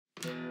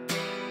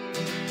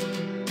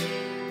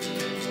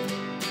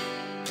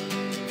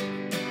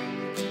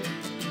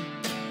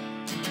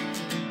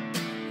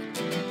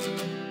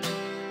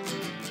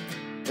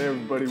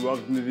everybody.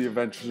 Welcome to the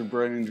Adventures of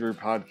Brain Injury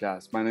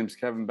podcast. My name is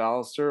Kevin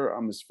Ballister.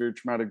 I'm a severe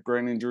traumatic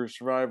brain injury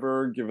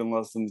survivor, given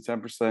less than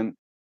 10%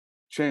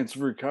 chance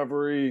of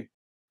recovery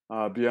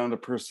beyond a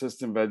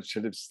persistent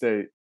vegetative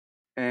state.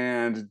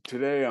 And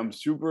today I'm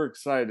super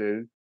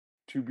excited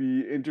to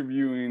be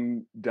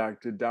interviewing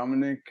Dr.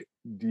 Dominic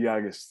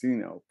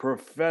D'Agostino,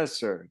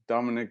 Professor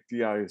Dominic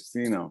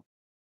D'Agostino.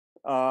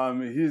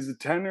 He's a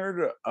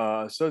tenured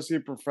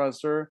associate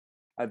professor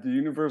at the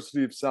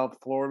University of South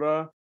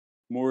Florida,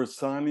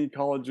 Morsani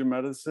College of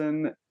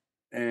Medicine,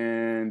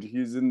 and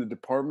he's in the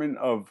Department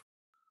of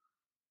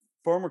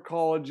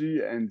Pharmacology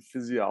and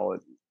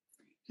Physiology.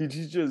 He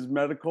teaches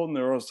medical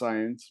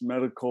neuroscience,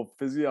 medical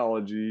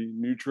physiology,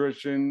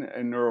 nutrition,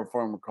 and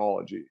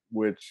neuropharmacology,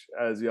 which,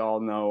 as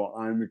y'all know,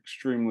 I'm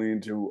extremely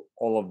into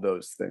all of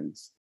those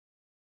things.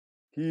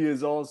 He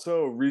is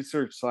also a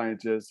research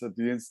scientist at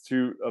the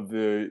Institute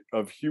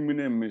of Human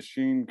and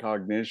Machine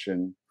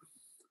Cognition,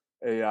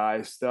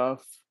 AI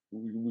stuff.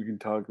 We can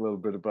talk a little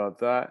bit about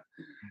that.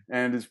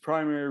 And his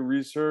primary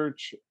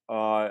research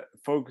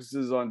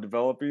focuses on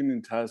developing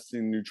and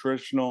testing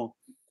nutritional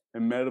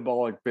and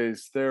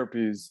metabolic-based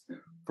therapies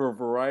for a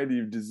variety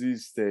of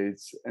disease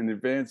states and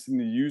advancing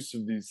the use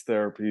of these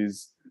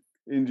therapies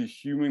into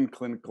human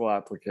clinical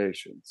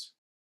applications.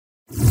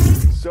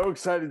 So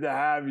excited to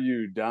have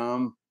you,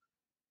 Dom.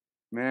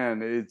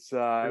 Man, it's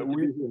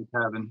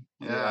Kevin.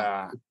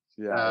 Yeah.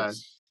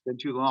 It's been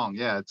too long.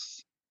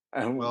 It's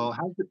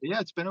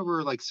been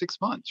over like 6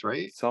 months,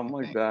 right? Something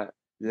like that.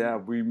 Yeah,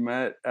 we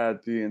met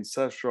at the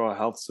Ancestral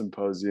Health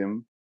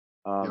Symposium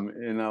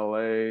in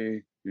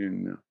LA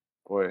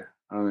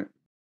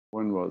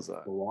when was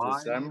that? July,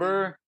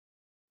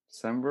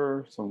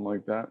 December, something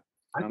like that.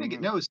 I think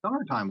it was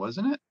summertime,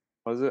 wasn't it?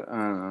 Was it? I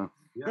don't know.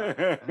 Yeah,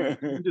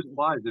 it just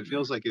flies. It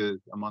feels like a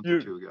month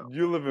or two ago.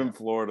 You live in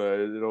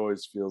Florida. It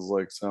always feels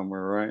like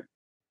summer, right?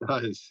 It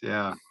does,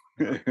 yeah.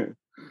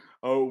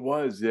 Oh, it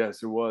was.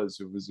 Yes, it was.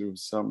 It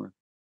was summer.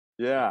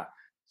 Yeah.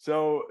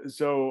 So,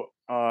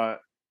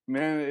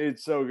 man,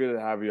 it's so good to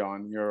have you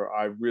on here.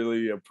 I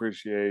really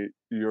appreciate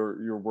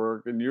your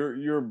work, and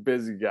you're a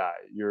busy guy.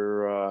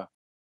 Why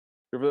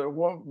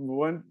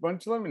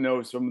don't you let me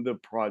know some of the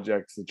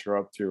projects that you're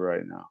up to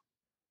right now?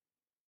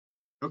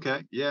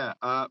 Okay, yeah.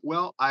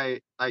 Well, I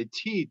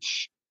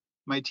teach.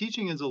 My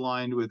teaching is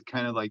aligned with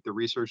kind of like the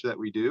research that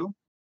we do.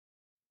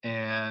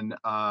 And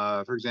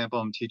for example,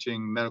 I'm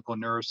teaching medical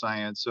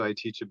neuroscience, so I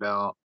teach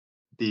about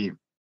the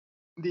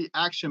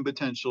action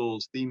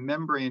potentials, the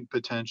membrane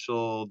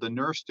potential, the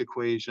Nernst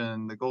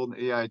equation, the golden.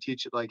 Yeah, I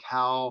teach it like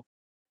how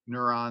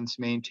neurons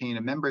maintain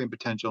a membrane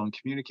potential and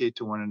communicate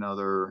to one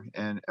another,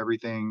 and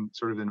everything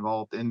sort of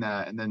involved in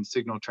that, and then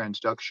signal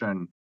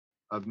transduction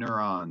of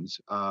neurons,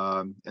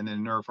 and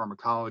then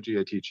neuropharmacology.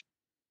 I teach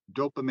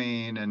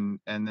dopamine, and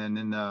then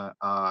in the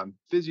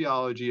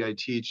physiology, I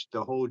teach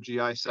the whole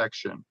GI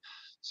section.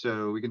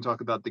 So we can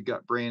talk about the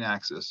gut-brain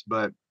axis,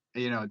 but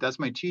that's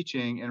my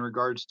teaching in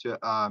regards to.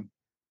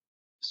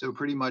 So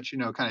pretty much,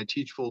 kind of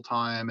teach full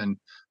time and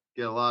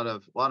get a lot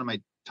of my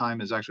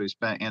time is actually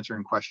spent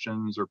answering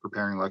questions or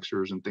preparing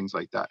lectures and things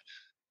like that.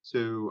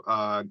 So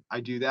I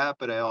do that,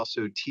 but I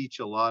also teach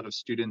a lot of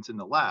students in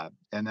the lab,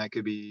 and that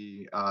could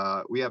be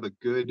we have a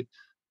good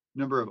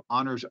number of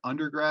honors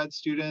undergrad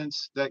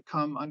students that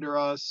come under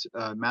us,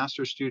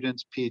 master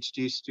students,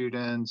 Ph.D.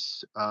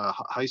 students,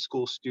 high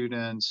school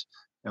students,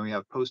 and we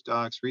have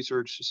postdocs,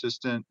 research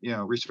assistant,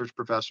 research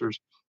professors,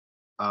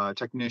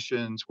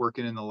 technicians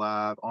working in the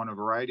lab on a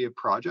variety of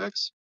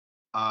projects.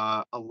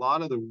 A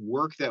lot of the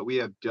work that we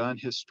have done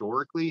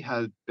historically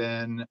has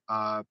been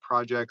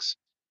projects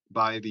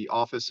by the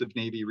Office of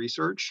Navy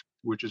Research,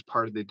 which is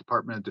part of the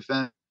Department of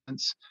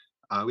Defense.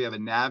 We have a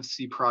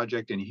NAVC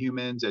project in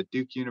humans at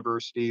Duke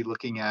University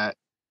looking at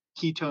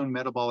ketone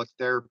metabolic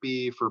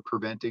therapy for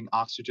preventing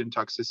oxygen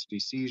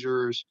toxicity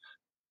seizures.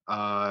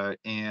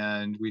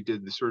 And we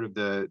did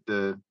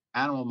the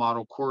animal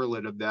model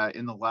correlate of that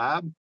in the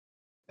lab.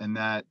 And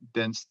that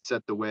then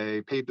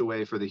paved the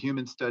way for the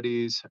human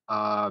studies.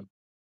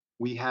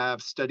 We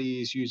have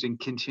studies using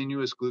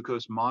continuous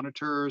glucose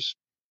monitors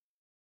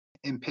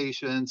in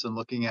patients and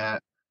looking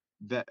at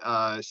the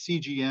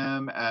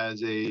CGM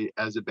as a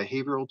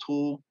behavioral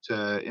tool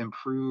to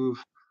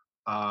improve,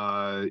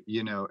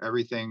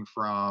 everything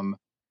from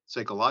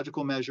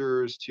psychological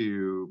measures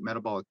to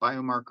metabolic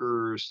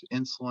biomarkers,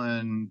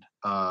 insulin,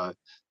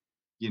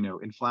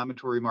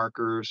 inflammatory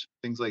markers,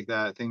 things like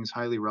that, things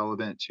highly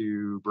relevant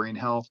to brain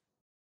health.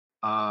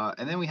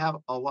 And then we have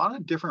a lot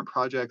of different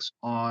projects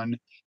on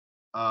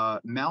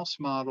mouse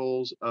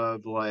models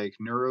of like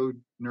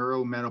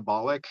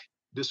neurometabolic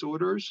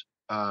disorders.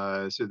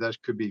 So that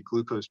could be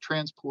glucose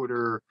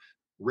transporter,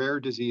 rare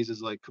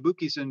diseases like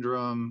Kabuki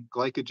syndrome,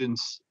 glycogen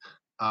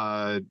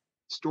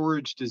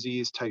storage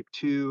disease type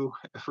 2,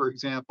 for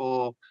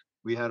example.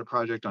 We had a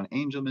project on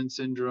Angelman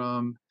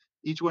syndrome.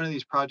 Each one of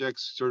these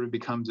projects sort of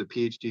becomes a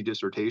PhD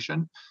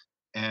dissertation,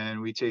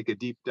 and we take a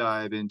deep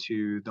dive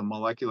into the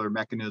molecular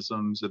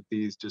mechanisms of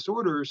these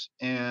disorders.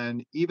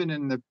 And even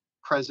in the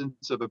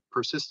presence of a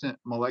persistent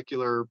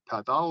molecular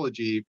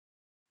pathology,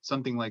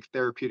 something like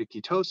therapeutic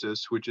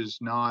ketosis, which is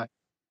not,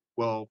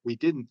 well, we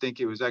didn't think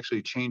it was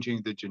actually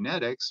changing the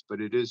genetics,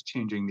 but it is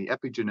changing the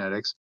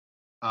epigenetics.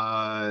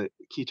 uh,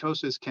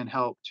 Ketosis can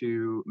help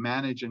to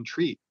manage and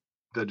treat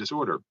the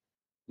disorder.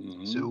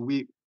 So Hmm.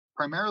 we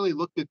primarily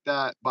looked at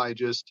that by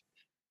just,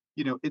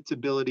 its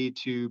ability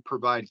to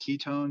provide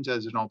ketones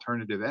as an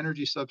alternative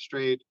energy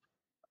substrate.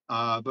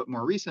 But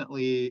more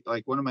recently,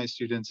 like one of my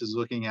students is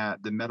looking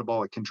at the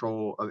metabolic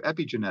control of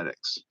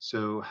epigenetics.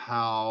 So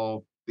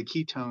how the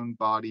ketone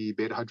body,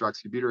 beta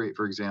hydroxybutyrate,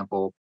 for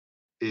example,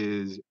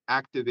 is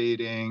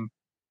activating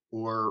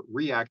or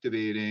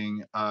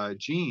reactivating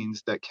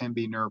genes that can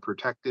be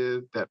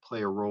neuroprotective, that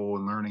play a role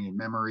in learning and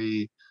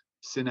memory,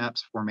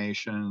 synapse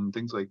formation,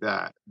 things like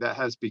that. That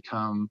has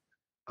become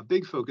a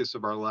big focus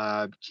of our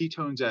lab.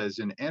 Ketones as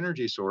an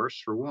energy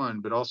source, for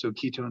one, but also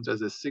ketones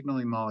as a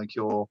signaling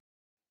molecule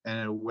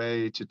and a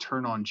way to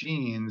turn on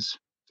genes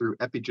through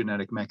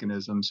epigenetic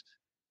mechanisms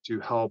to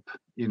help,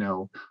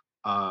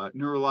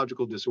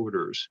 neurological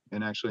disorders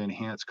and actually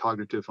enhance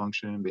cognitive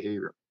function and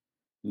behavior.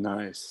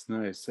 Nice,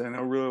 nice. And I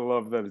really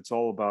love that it's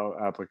all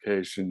about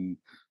application.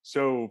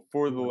 So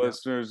for the Yeah.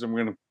 listeners, I'm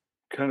going to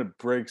kind of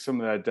break some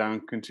of that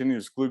down.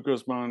 Continuous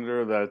glucose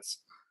monitor,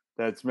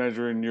 that's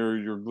measuring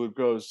your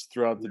glucose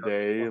throughout the Yep.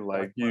 day. Pulse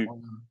Like oxide you,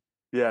 hormone.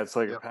 yeah, it's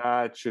like a Yep.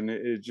 patch, and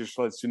it just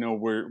lets you know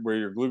where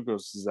your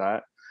glucose is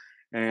at.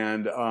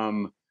 And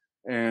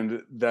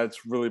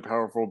that's really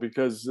powerful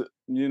because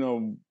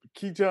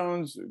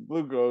ketones,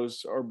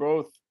 glucose are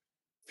both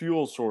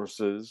fuel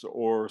sources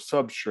or Yep.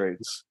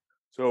 substrates.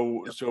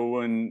 So Yep.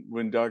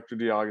 when Dr.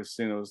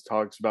 D'Agostino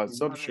talks about You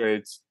got it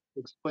substrates,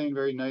 explained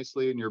very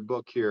nicely in your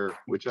book here,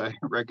 which I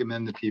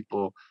recommend to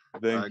people.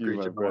 thank you, Great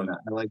my job on friend.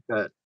 that. I like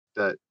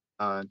that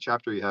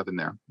chapter you have in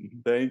there.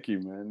 Mhm. Thank you,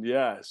 man.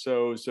 Yeah.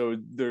 So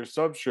they're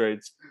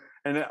substrates.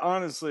 And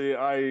honestly,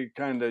 I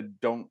kind of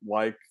don't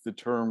like the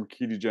term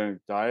ketogenic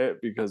diet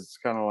because it's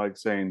kind of like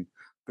saying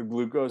the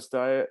glucose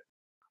diet.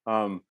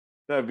 Um,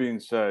 that being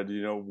said,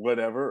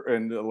 whatever.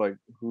 And like,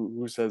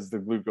 who says the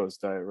glucose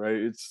diet, right?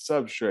 It's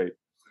substrate.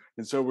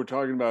 And so we're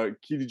talking about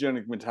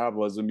ketogenic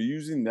metabolism,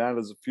 using that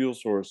as a fuel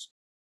source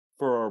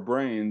for our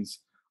brains,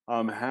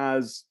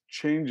 has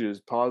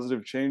changes,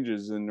 positive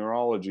changes in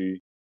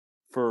neurology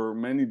for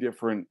many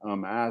different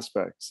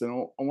aspects.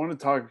 And I want to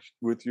talk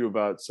with you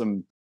about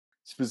some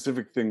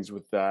specific things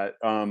with that.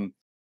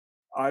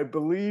 I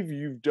believe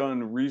you've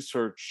done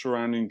research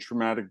surrounding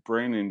traumatic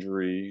brain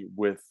injury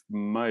with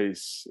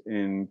mice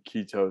in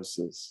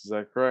ketosis. Is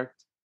that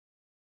correct?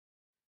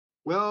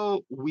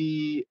 Well,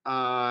 we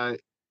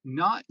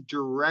not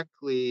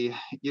directly,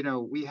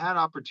 we had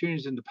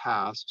opportunities in the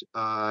past,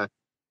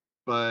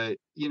 but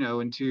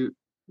into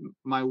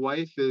my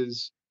wife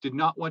is did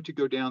not want to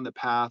go down the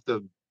path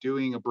of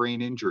doing a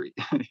brain injury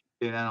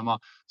in animal.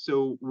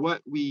 So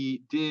what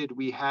we did,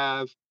 we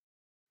have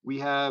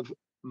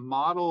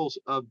models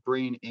of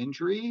brain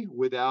injury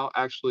without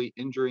actually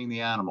injuring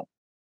the animal.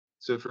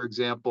 So, for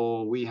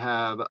example, we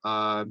have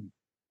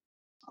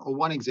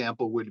one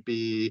example would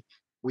be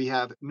we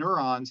have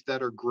neurons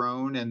that are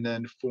grown and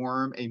then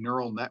form a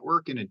neural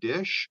network in a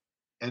dish.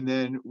 And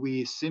then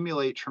we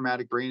simulate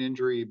traumatic brain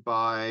injury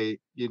by,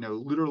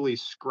 literally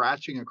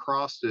scratching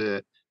across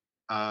it,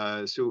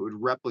 so it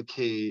would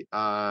replicate,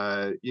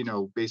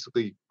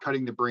 basically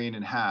cutting the brain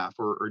in half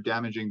or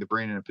damaging the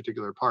brain in a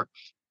particular part.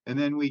 And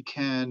then we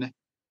can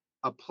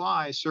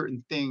apply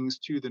certain things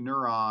to the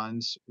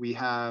neurons. We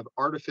have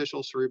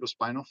artificial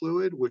cerebrospinal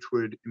fluid, which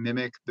would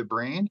mimic the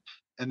brain.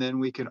 And then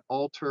we can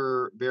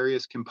alter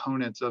various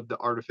components of the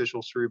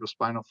artificial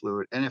cerebrospinal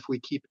fluid. And if we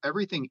keep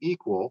everything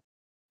equal,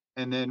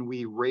 and then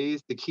we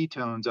raise the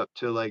ketones up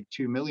to like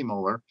 2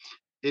 millimolar,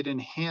 it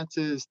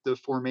enhances the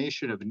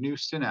formation of new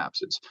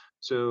synapses.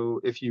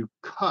 So if you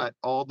cut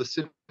all the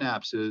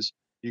synapses,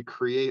 you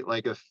create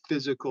like a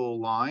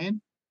physical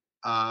line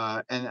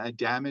and a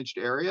damaged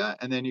area,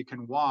 and then you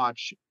can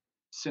watch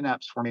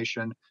synapse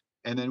formation,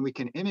 and then we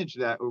can image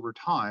that over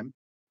time,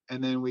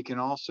 and then we can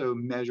also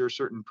measure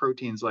certain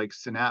proteins like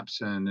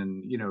synapsin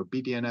and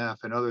BDNF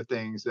and other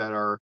things that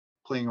are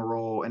playing a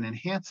role in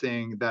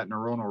enhancing that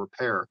neuronal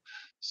repair.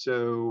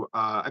 So,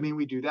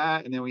 we do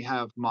that, and then we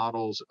have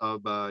models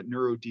of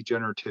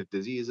neurodegenerative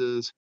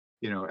diseases.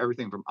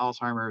 Everything from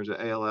Alzheimer's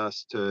to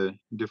ALS to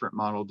different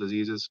model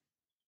diseases.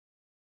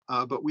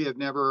 But we have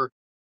never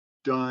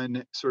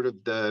done sort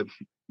of the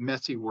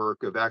messy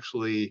work of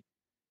actually,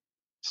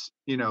 s-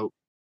 you know,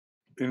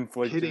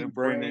 Inflicting a hitting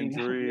brain brain.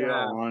 injury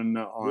Yeah, on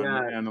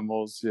yeah,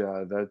 animals.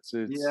 Yeah, that's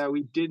yeah.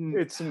 We didn't.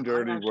 it's some I'm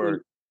dirty actually.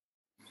 work.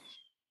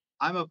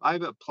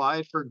 I've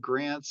applied for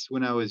grants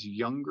when I was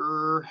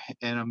younger,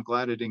 and I'm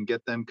glad I didn't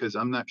get them because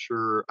I'm not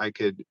sure I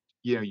could,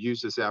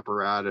 use this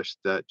apparatus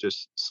that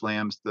just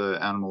slams the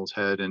animal's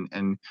head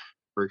and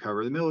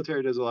recover. The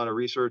military does a lot of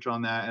research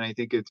on that, and I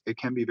think it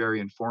can be very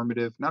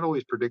informative, not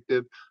always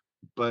predictive,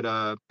 but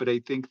I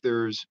think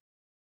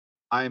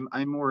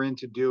I'm more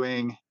into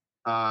doing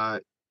uh,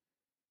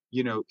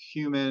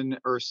 human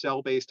or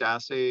cell-based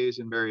assays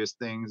and various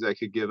things that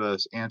could give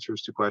us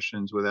answers to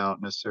questions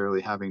without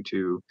necessarily having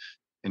to,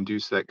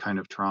 induce that kind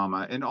of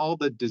trauma. And all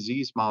the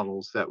disease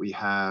models that we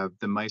have,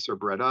 the mice are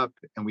bred up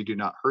and we do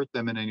not hurt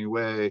them in any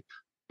way,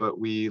 but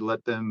we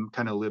let them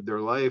kind of live their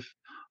life.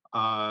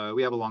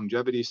 We have a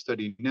longevity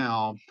study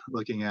now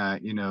looking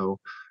at,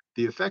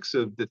 the effects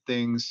of the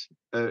things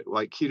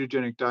like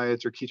ketogenic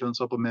diets or ketone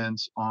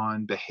supplements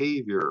on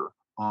behavior,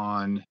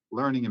 on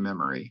learning and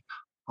memory,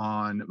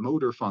 on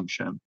motor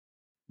function,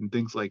 and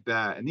things like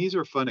that. And these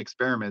are fun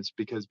experiments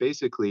because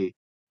basically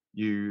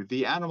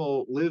the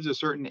animal lives a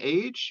certain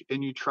age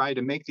and you try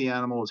to make the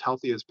animal as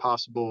healthy as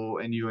possible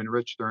and you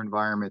enrich their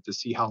environment to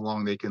see how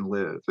long they can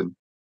live. And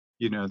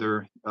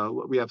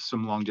we have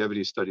some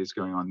longevity studies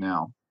going on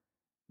now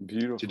to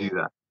do Beautiful.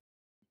 that.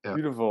 Yeah.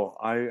 Beautiful.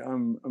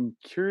 I'm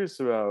curious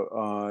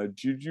about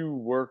did you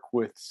work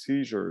with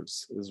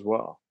seizures as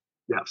well?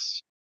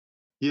 Yes.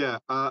 Yeah,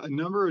 a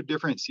number of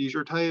different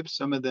seizure types.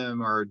 Some of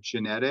them are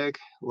genetic,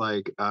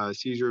 like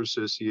seizures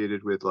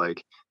associated with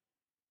like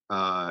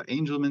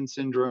Angelman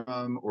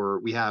syndrome,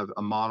 or we have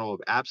a model of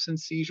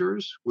absence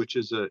seizures, which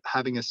is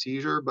having a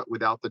seizure but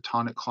without the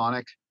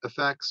tonic-clonic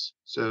effects.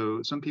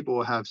 So some people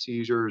will have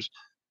seizures,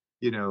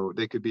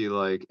 they could be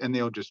like, and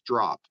they'll just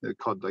drop. They're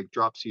called like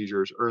drop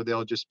seizures, or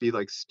they'll just be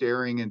like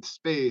staring in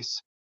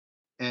space,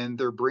 and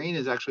their brain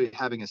is actually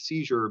having a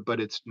seizure, but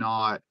it's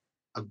not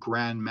a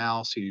grand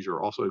mal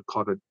seizure, also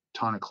called a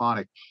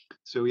tonic-clonic.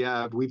 So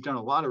we've done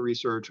a lot of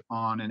research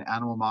on an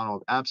animal model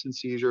of absence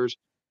seizures,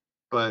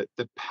 but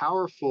the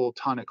powerful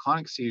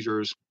tonic-clonic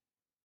seizures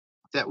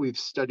that we've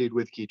studied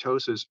with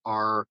ketosis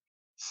are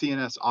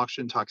CNS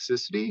oxygen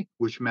toxicity,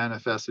 which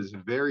manifests as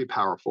very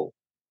powerful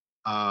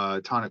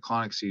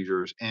tonic-clonic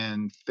seizures,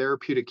 and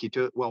therapeutic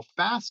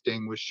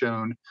fasting was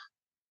shown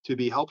to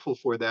be helpful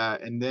for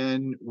that. And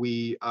then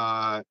we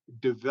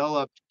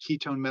developed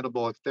ketone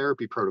metabolic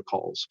therapy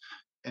protocols.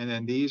 And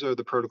then these are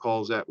the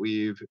protocols that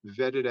we've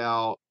vetted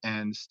out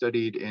and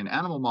studied in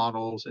animal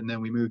models. And then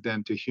we moved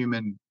them to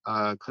human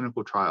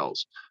clinical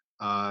trials,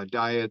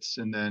 diets,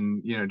 and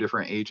then,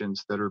 different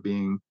agents that are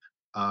being,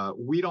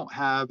 we don't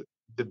have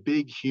the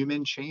big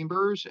human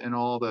chambers and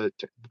all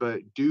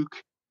but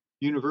Duke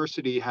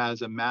University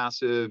has a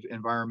massive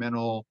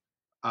environmental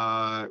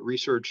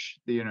research.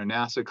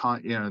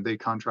 NASA they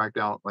contract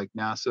out like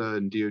NASA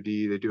and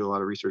DoD. They do a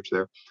lot of research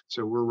there.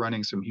 So we're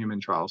running some human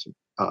trials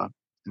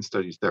and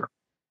studies there.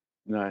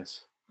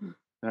 Nice.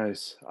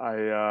 Nice.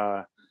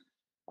 I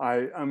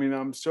mean,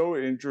 I'm so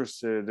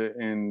interested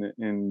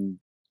in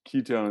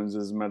ketones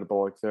as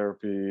metabolic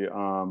therapy.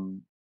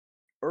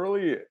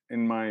 Early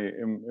in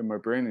my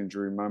brain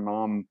injury, my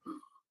mom,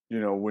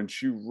 when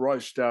she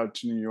rushed out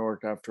to New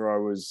York after I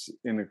was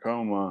in a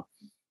coma,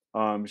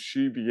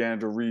 she began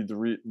to read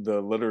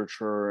the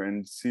literature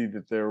and see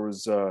that there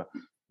was a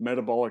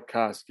metabolic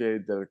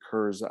cascade that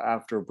occurs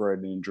after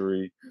brain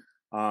injury,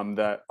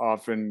 that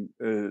often,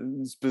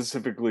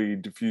 specifically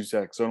diffuse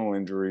axonal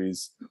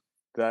injuries,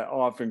 that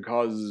often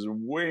causes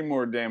way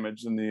more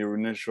damage than the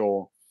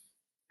initial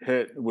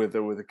hit with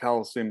a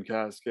calcium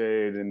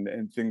cascade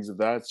and things of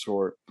that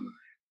sort.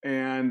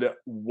 And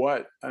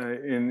what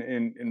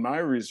in my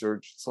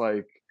research, it's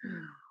like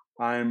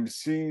I'm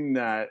seeing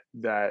that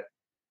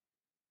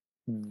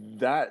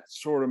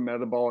sort of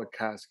metabolic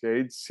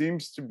cascade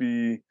seems to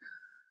be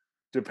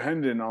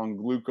dependent on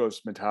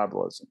glucose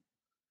metabolism.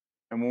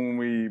 And when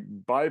we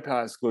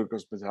bypass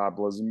glucose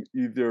metabolism,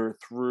 either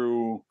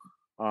through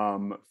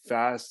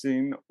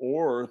fasting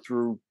or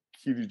through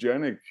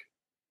ketogenic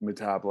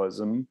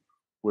metabolism,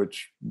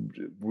 which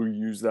we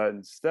use that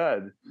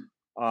instead,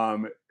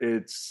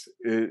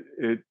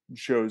 it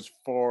shows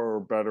far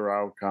better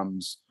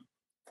outcomes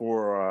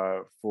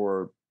for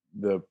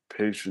the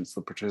patients,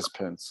 the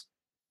participants.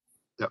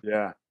 Yep,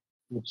 Yeah.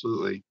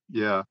 absolutely.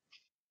 Yeah.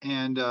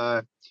 And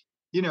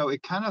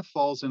it kind of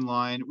falls in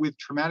line with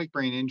traumatic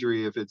brain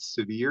injury if it's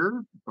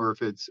severe or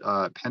if it's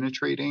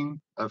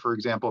penetrating. For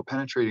example,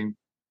 penetrating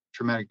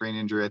traumatic brain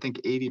injury, I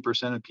think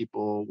 80% of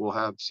people will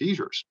have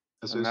seizures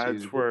And that's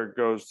associated with. where it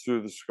goes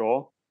through the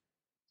skull.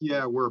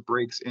 Yeah, where it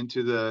breaks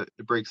the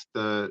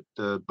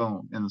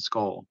bone in the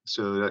skull.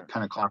 So Okay. that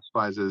kind of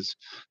classifies as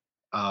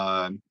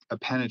a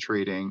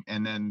penetrating,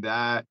 and then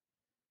that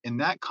in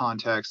that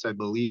context, I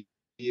believe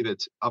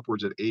it's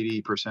upwards of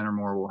 80% or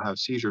more will have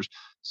seizures.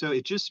 So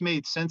it just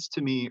made sense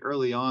to me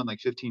early on, like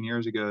 15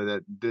 years ago,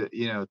 that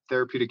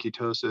therapeutic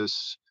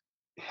ketosis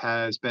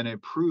has been a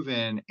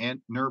proven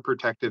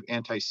neuroprotective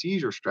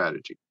anti-seizure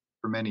strategy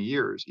for many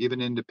years,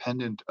 even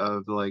independent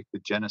of like the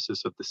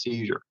genesis of the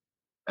seizure.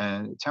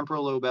 And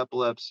temporal lobe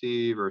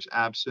epilepsy versus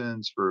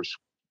absence versus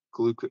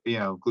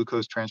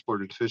glucose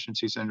transporter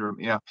deficiency syndrome,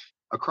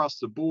 across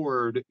the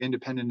board,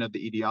 independent of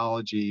the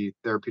etiology,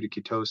 therapeutic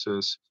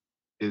ketosis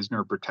is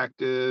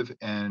neuroprotective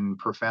and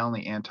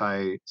profoundly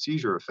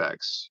anti-seizure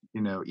effects,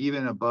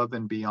 even above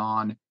and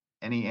beyond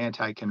any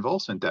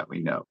anticonvulsant that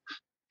we know.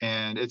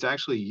 And it's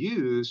actually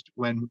used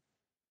when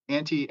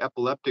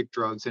anti-epileptic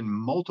drugs and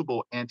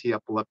multiple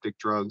anti-epileptic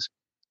drugs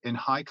in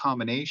high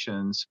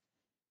combinations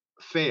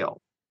fail.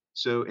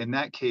 So in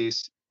that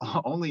case,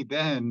 only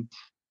then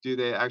do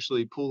they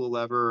actually pull the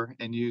lever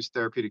and use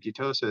therapeutic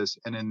ketosis.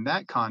 And in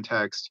that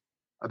context,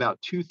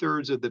 about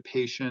 2/3 of the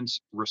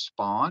patients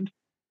respond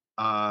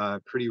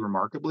pretty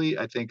remarkably.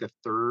 I think a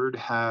third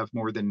have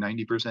more than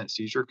 90%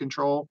 seizure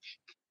control,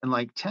 and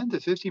like 10 to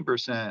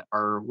 15%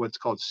 are what's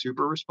called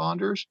super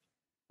responders,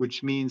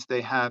 which means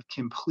they have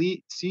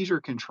complete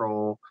seizure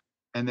control.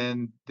 And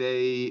then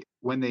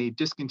when they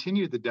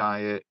discontinue the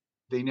diet,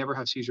 they never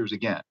have seizures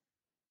again.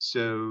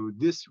 So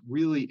this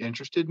really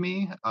interested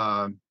me.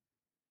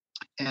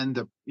 And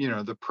the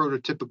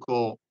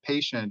prototypical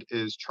patient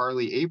is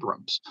Charlie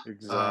Abrams, and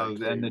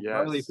Exactly. the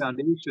Charlie Yes.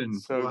 Foundation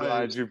So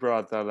glad was, you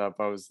brought that up.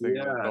 I was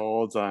thinking it the yeah.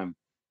 whole time.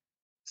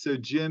 So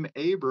Jim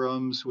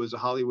Abrams was a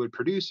Hollywood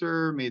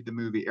producer, made the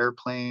movie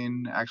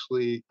Airplane,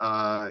 actually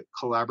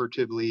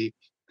collaboratively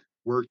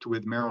worked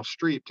with Meryl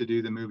Streep to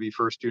do the movie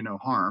First Do No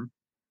Harm.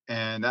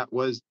 And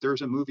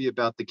there's a movie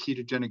about the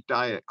ketogenic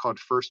diet called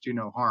First Do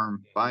No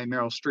Harm by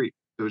Meryl Streep.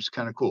 It was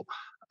kind of cool.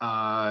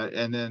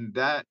 And then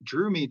that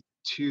drew me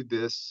to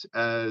this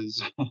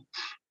as,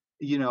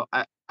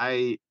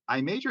 I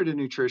majored in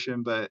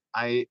nutrition, but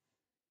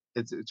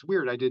it's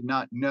weird. I did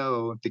not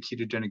know the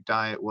ketogenic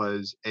diet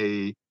was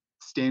a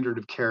standard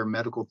of care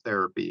medical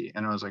therapy.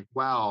 And I was like,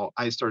 wow,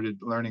 I started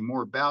learning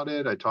more about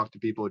it. I talked to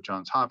people at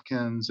Johns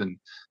Hopkins and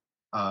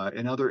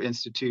in other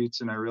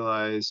institutes, and I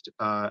realized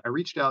I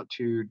reached out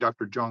to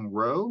Dr. Jong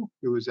Ro,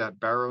 who was at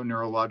Barrow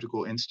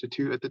Neurological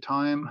Institute at the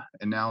time,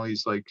 and now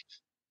he's like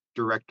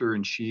director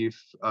in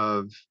chief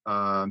of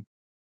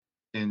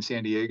in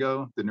San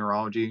Diego, the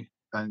neurology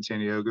in San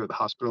Diego, the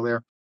hospital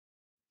there.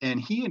 And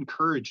he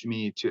encouraged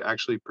me to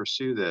actually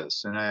pursue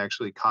this, and I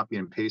actually copy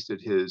and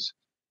pasted his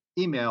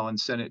email and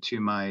sent it to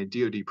my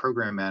DoD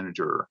program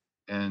manager.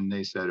 And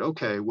they said,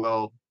 okay,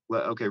 well,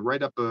 okay,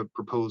 write up a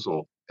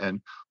proposal.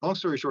 And long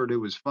story short, it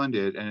was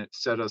funded and it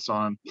set us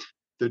on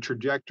the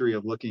trajectory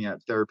of looking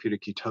at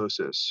therapeutic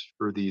ketosis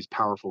for these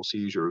powerful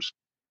seizures.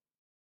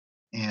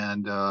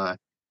 And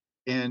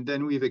and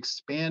then we've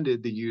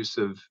expanded the use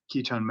of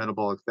ketone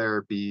metabolic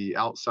therapy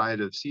outside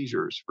of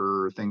seizures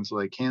for things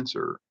like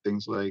cancer,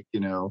 things like,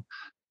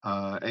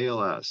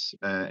 ALS,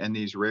 and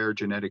these rare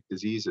genetic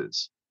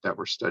diseases that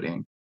we're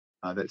studying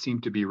that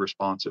seem to be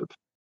responsive.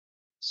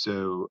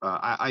 So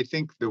I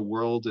think the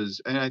world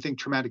is, and I think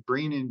traumatic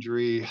brain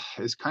injury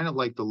is kind of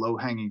like the low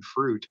hanging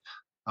fruit.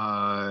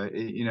 And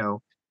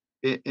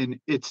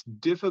it's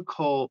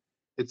difficult.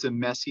 It's a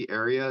messy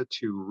area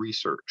to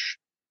research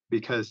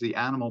because the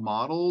animal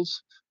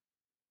models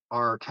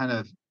are kind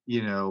of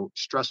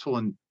stressful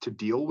and to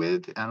deal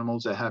with.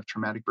 Animals that have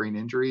traumatic brain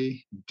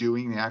injury,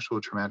 doing the actual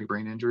traumatic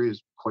brain injury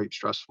is quite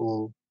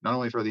stressful, not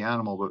only for the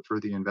animal but for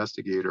the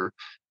investigator.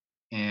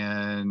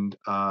 And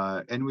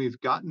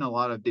we've gotten a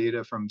lot of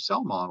data from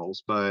cell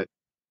models, but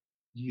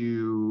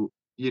you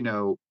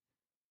know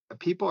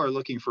people are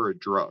looking for a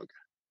drug.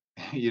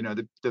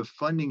 The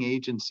funding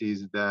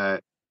agencies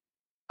that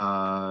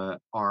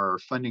are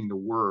funding the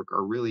work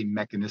are really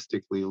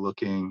mechanistically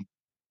looking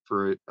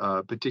for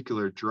a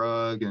particular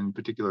drug and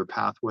particular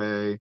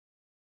pathway.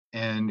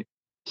 And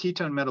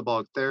ketone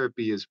metabolic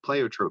therapy is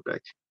pleiotropic,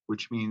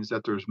 which means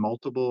that there's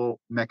multiple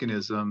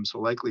mechanisms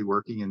likely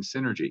working in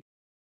synergy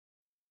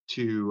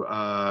to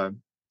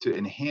to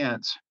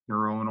enhance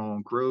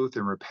neuronal growth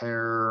and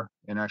repair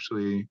and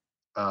actually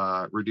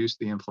reduce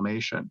the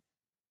inflammation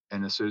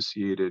and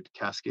associated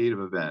cascade of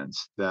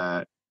events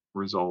that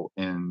result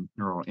in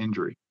neural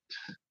injury.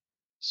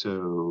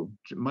 So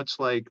much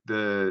like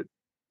the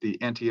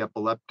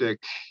anti-epileptic,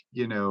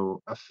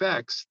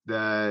 effects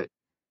that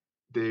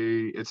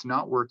it's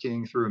not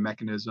working through a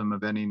mechanism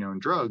of any known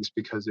drugs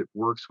because it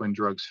works when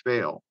drugs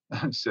fail.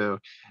 So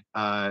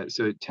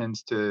it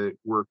tends to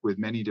work with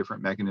many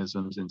different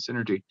mechanisms in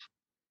synergy.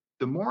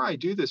 The more I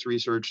do this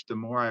research, the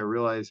more I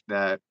realize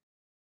that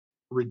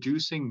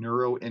reducing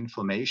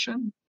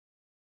neuroinflammation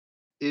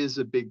is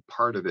a big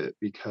part of it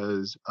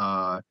because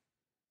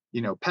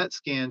PET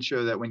scans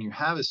show that when you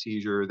have a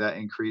seizure, that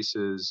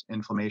increases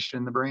inflammation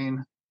in the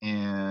brain.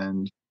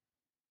 And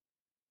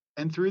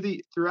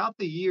throughout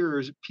the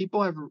years,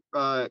 people have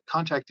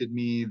contacted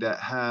me that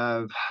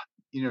have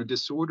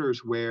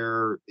disorders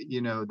where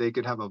they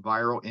could have a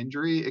viral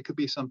injury. It could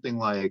be something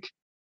like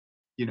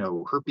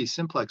herpes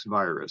simplex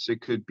virus.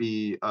 It could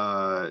be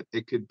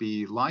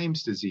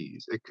Lyme's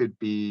disease. It could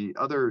be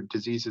other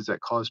diseases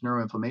that cause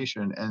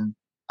neuroinflammation. And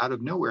out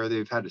of nowhere,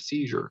 they've had a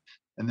seizure.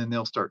 And then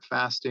they'll start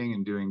fasting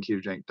and doing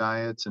ketogenic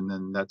diets, and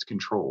then that's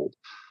controlled.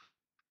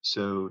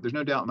 So there's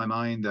no doubt in my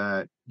mind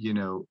that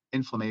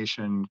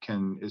inflammation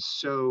is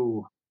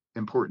so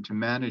important to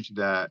manage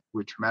that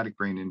with traumatic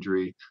brain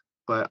injury.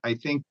 But I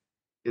think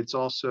it's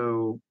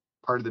also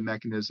part of the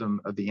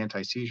mechanism of the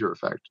anti-seizure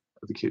effect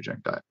of the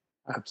ketogenic diet.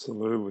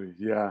 Absolutely.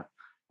 Yeah.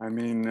 I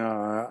mean,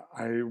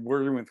 I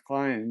working with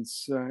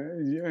clients,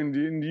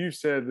 and you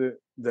said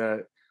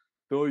that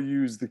they'll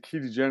use the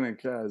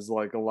ketogenic as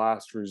like a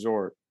last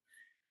resort,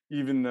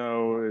 even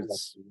though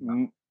it's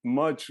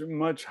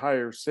much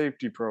higher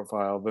safety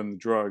profile than the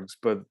drugs.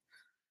 But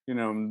then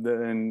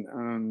I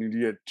don't need to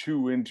get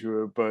too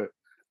into it, but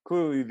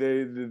clearly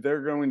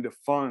they're going to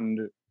fund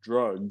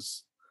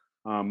drugs,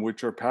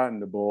 which are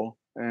patentable,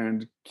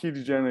 and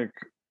ketogenic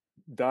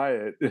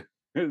diet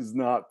is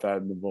not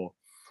patentable,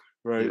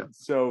 right? Yeah.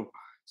 So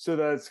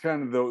that's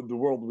kind of the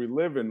world we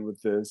live in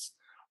with this.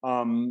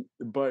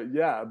 But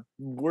yeah,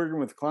 working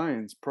with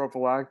clients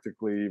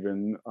prophylactically,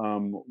 even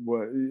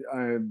what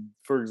I,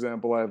 for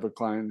example, I have a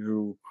client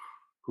who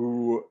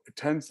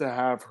tends to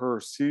have her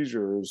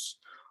seizures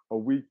a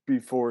week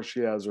before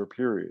she has her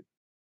period.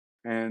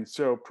 And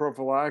so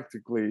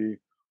prophylactically,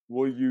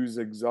 we'll use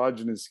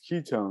exogenous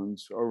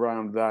ketones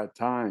around that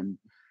time,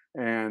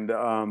 and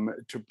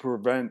to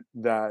prevent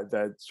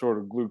that sort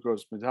of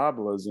glucose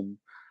metabolism.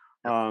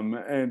 Yep.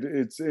 And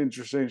it's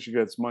interesting. She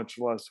gets much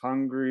less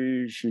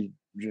hungry. She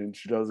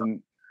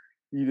doesn't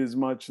eat as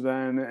much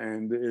then,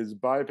 and is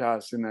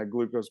bypassing that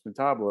glucose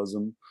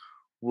metabolism,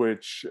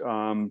 which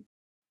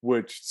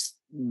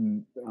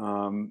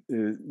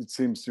it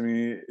seems to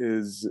me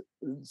is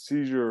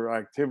seizure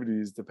activity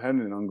is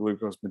dependent on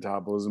glucose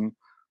metabolism,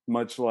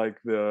 much like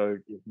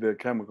the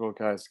chemical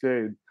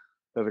cascade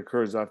that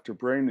occurs after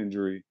brain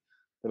injury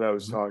that I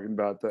was Mhm. talking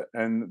about.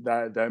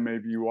 That may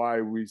be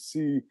why we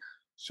see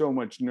so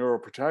much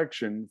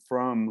neuroprotection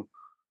from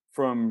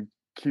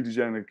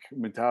ketogenic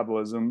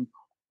metabolism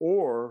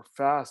or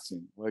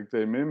fasting, like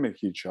they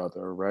mimic each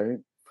other, right?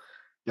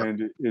 Yep.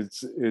 And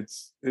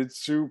it's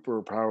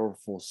super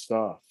powerful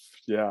stuff.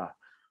 Yeah.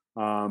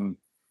 Um,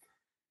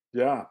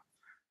 yeah.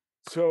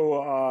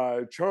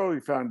 So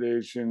Charlie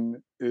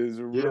Foundation is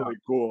Yeah. really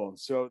cool.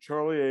 So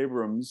Charlie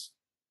Abrams,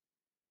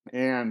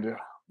 and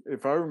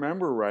if I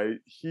remember right,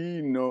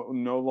 he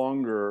no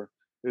longer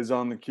is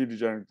on the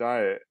ketogenic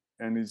diet,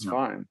 and he's No.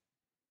 fine,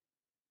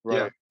 Yeah.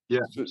 right? Yeah.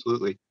 So,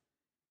 Absolutely.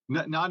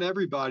 Not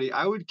everybody.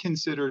 I would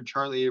consider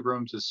Charlie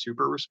Abrams a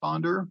super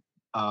responder.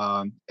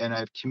 And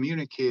I've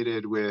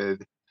communicated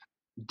with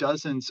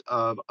dozens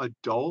of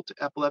adult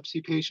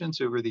epilepsy patients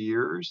over the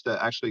years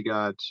that actually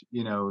got,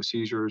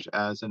 seizures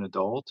as an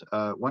adult.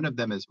 One of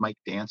them is Mike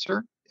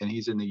Dancer, and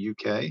he's in the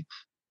UK.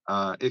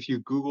 If you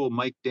Google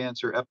Mike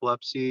Dancer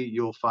epilepsy,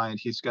 you'll find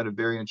he's got a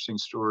very interesting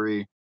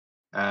story,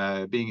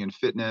 being in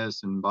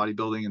fitness and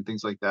bodybuilding and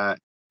things like that.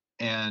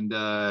 And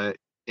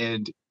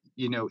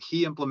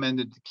he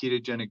implemented the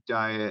ketogenic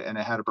diet, and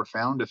it had a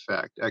profound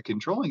effect at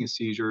controlling his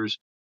seizures.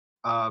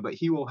 But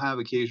he will have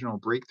occasional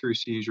breakthrough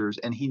seizures,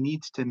 and he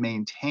needs to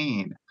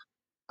maintain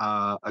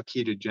a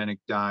ketogenic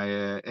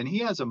diet. And he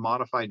has a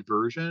modified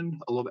version,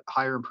 a little bit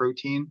higher in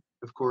protein.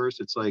 Of course,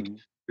 it's like mhm,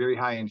 very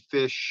high in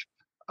fish,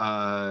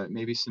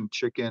 maybe some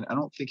chicken. I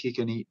don't think he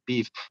can eat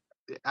beef.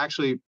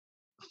 Actually,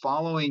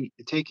 following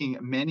taking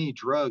many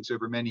drugs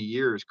over many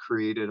years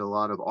created a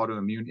lot of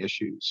autoimmune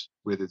issues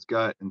with his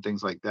gut and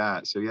things like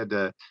that. So he had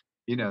to,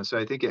 so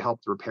I think it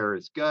helped repair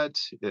his gut.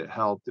 It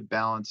helped to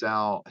balance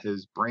out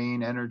his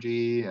brain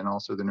energy and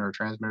also the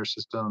neurotransmitter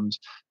systems.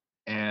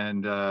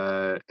 And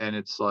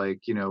it's like,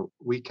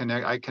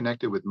 I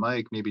connected with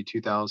Mike maybe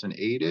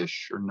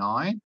 2008-ish or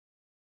 9,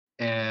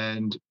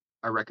 and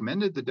I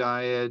recommended the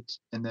diet,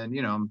 and then,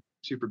 I'm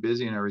super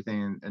busy and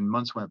everything, and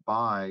months went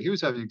by. He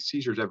was having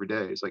seizures every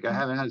day. It's like, I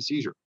haven't had a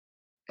seizure.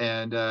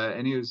 And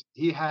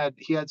he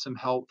had some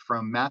help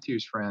from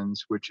Matthew's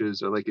Friends, which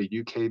is like a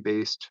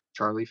UK-based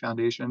Charlie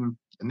Foundation,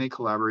 and they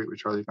collaborate with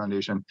Charlie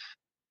Foundation.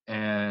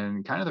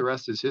 And kind of the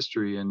rest is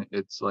history. And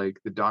it's like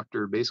the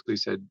doctor basically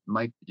said,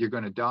 Mike, you're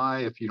going to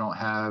die if you don't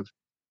have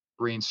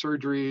brain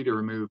surgery to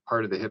remove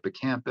part of the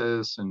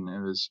hippocampus. And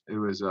it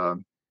was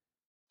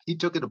he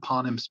took it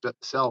upon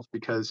himself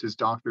because his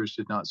doctors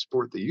did not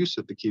support the use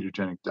of the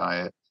ketogenic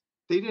diet.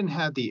 They didn't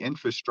have the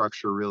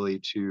infrastructure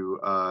really to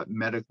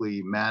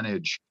medically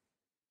manage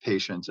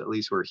patients, at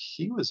least where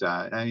he was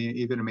at. I mean,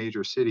 even a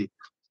major city.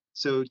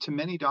 So to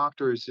many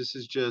doctors, this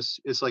is just,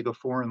 it's like a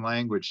foreign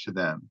language to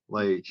them.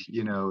 Like,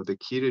 the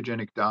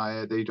ketogenic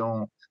diet, they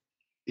don't,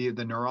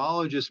 the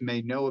neurologist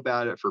may know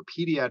about it for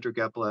pediatric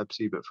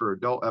epilepsy, but for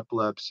adult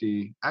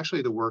epilepsy,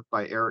 actually the work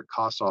by Eric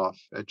Kossoff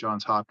at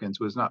Johns Hopkins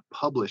was not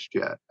published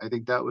yet. I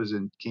think that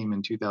came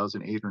in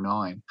 2008 or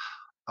 9.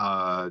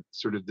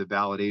 Sort of the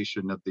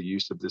validation of the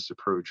use of this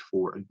approach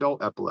for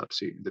adult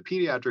epilepsy. The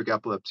pediatric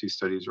epilepsy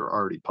studies are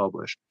already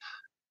published.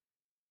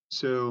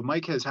 So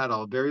Mike has had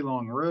a very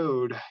long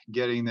road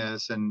getting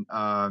this, and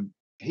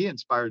he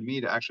inspired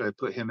me to actually, I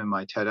put him in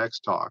my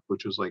TEDx talk,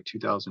 which was like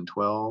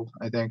 2012,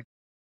 I think.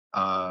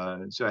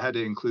 So I had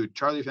to include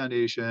Charlie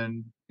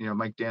Foundation,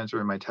 Mike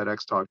Dancer in my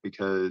TEDx talk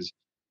because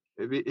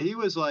he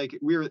was like,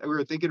 we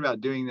were thinking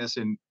about doing this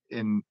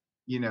in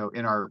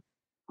our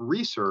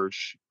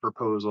research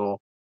proposal,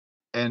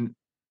 and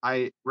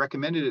I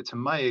recommended it to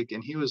Mike,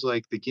 and he was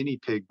like the guinea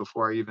pig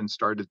before I even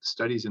started the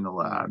studies in the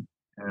lab. mhm.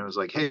 And it was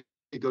like, hey,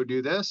 go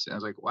do this. And I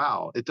was like,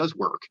 wow, it does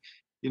work.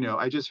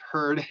 I just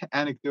heard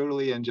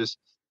anecdotally and just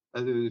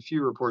there was a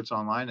few reports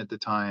online at the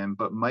time,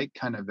 but Mike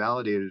kind of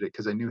validated it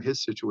because I knew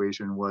his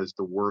situation was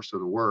the worst of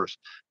the worst.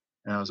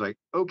 And I was like,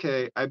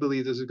 okay, I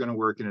believe this is going to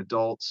work in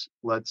adults.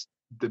 Let's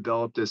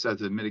develop this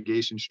as a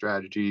mitigation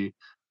strategy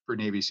for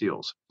Navy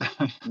SEALs.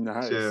 So,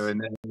 Nice.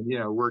 and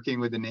then, working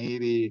with the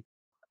Navy,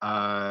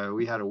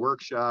 we had a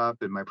workshop,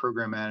 and my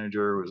program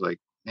manager was like,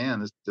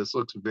 man, this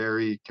looks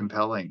very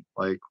compelling.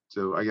 Like,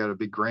 so I got a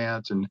big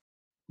grant, and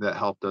that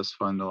helped us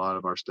fund a lot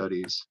of our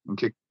studies and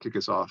kick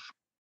us off.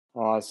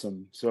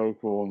 Awesome. So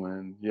cool,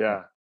 man.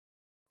 Yeah.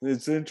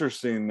 It's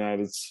interesting that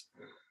it's,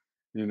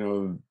 you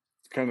know,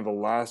 kind of a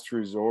last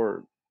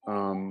resort. I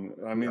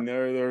Yeah. mean,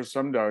 there are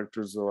some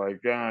doctors that are like,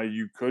 yeah,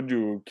 you could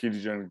do a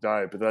ketogenic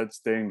diet, but that's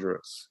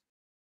dangerous.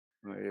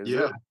 Like, is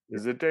Yeah. it?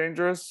 Is it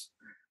dangerous?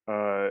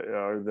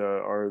 Are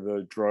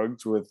the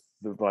drugs with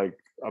like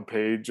a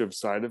page of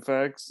side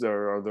effects,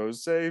 or are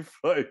those safe?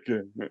 Like,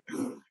 Yeah.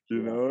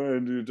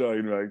 and you're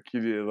talking about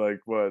keto,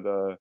 like what?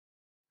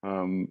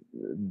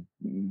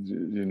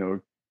 You know,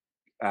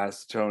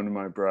 acetone in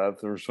my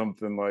breath or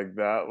something like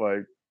that.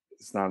 Like,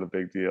 it's not a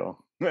big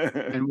deal.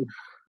 And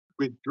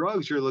with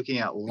drugs, you're looking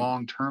at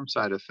long-term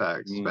side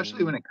effects,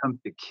 especially when Mhm. it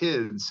comes to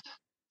kids.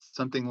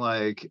 Something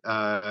like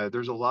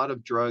there's a lot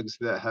of drugs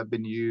that have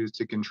been used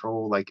to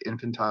control like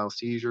infantile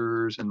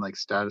seizures and like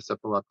status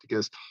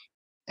epilepticus.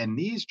 And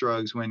these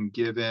drugs, when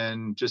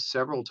given just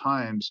several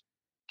times,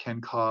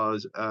 can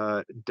cause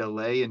a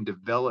delay in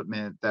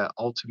development that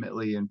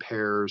ultimately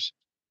impairs,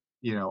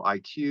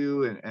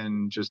 IQ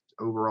and just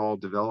overall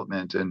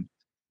development. And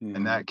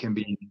Mhm. that can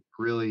be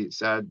really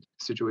sad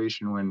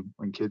situation when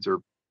kids are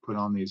put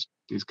on these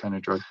kind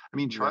of drugs. I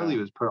mean, Charlie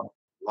Yeah. was put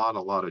on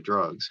a lot of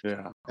drugs,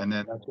 Yeah. and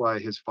then that's why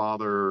his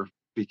father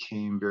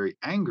became very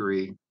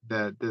angry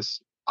that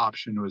this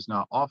option was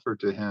not offered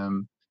to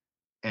him,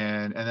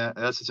 and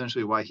that's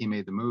essentially why he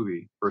made the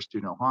movie First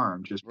Do No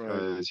Harm, just Right.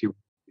 because he wanted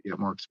to get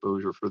more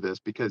exposure for this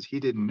because he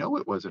didn't know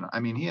it wasn't. I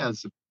mean, he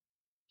has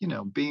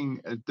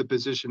being at the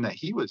position that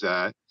he was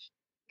at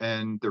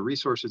and the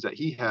resources that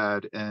he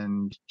had,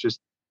 and just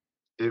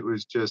it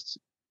was just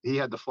he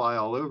had to fly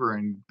all over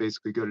and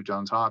basically go to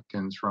Johns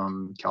Hopkins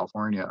from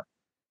California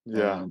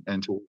Yeah.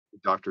 and to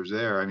doctors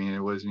there. I mean,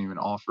 it wasn't even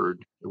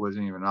offered. It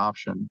wasn't even an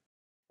option.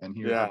 And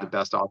he had the Yeah.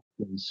 best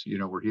options,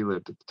 where he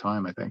lived at the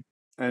time, I think.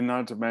 And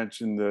not to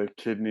mention the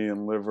kidney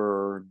and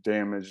liver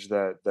damage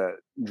that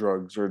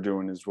drugs are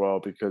doing as well,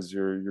 because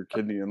your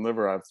kidney and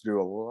liver have to do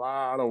a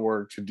lot of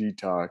work to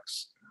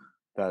detox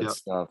that Yep.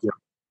 stuff. Yep.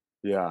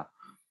 Yeah.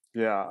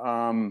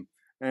 Yeah.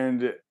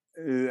 And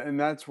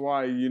that's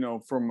why,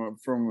 the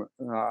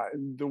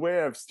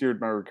way I've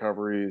steered my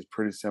recovery is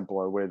pretty simple.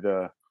 I weigh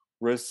the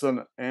risks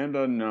and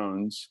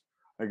unknowns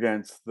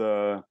against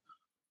the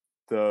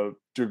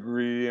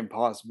degree and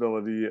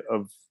possibility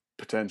of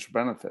potential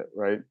benefit,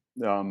 right?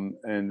 And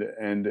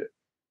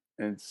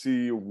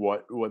see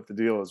what the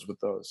deal is with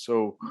those.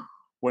 So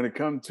when it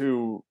comes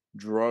to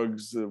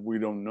drugs that we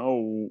don't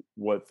know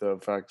what the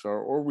effects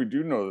are, or we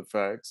do know the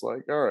facts,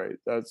 like, all right,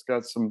 that's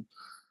got some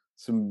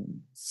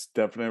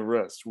definite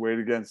risks. Weighed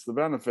against the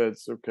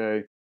benefits,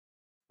 okay.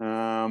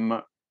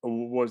 Um,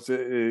 what's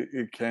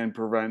it can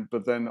prevent,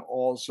 but then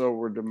also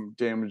we're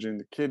damaging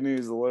the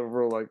kidneys, the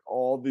liver, like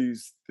all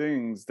these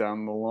things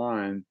down the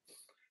line.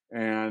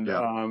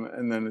 Yeah.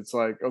 And then it's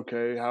like,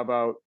 okay, how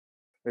about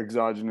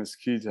exogenous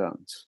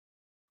ketones?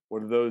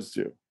 What do those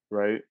do,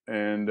 right?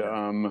 And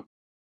Yeah.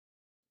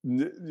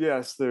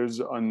 yes, there's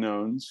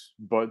unknowns,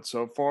 but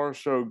so far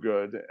so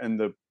good, and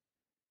the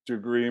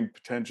degree and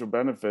potential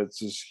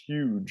benefits is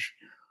huge.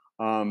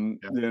 Yeah.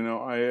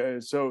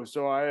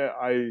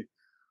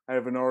 I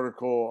have an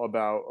article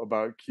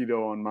about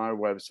keto on my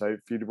website,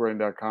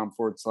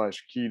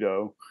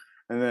 feedthebrain.com/keto.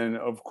 And then,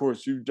 of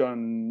course, you've done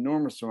an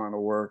enormous amount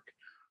of work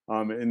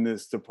in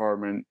this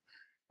department.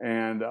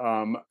 And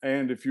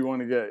if you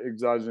want to get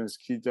exogenous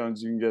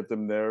ketones, you can get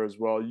them there as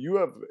well. You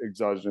have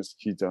exogenous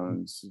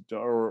ketones,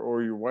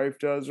 or your wife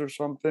does, or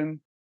something.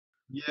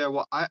 Yeah,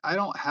 well, I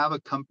don't have a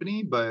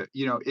company, but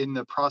in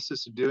the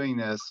process of doing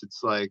this,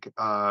 it's like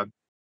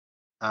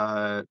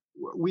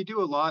we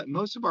do a lot.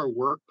 Most of our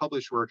work,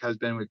 published work, has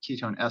been with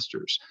ketone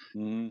esters.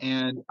 Mhm.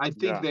 And I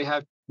think Yeah. they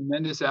have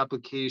tremendous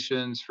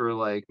applications for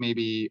like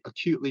maybe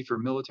acutely for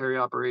military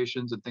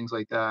operations and things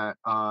like that.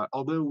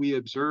 Although we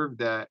observed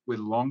that with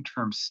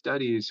long-term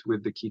studies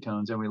with the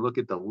ketones and we look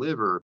at the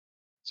liver.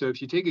 So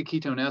if you take a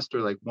ketone ester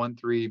like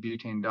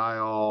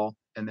 1,3-butanediol,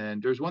 and then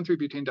there's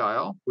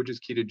 1,3-butanediol, which is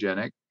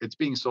ketogenic. It's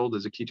being sold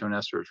as a ketone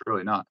ester. It's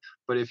really not.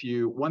 But if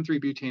you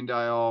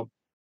 1,3-butanediol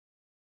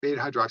beta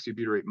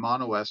hydroxybutyrate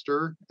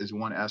monoester is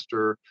one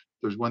ester.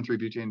 There's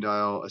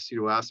 1,3-butanediol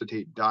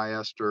acetoacetate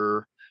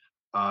diester,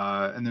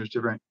 and there's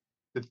different.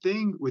 The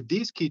thing with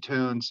these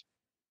ketones,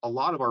 a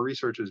lot of our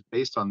research is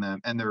based on them,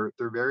 and they're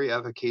very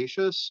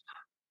efficacious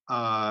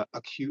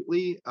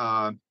acutely.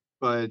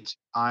 But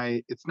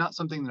it's not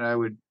something that I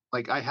would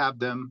like. I have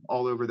them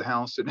all over the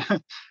house and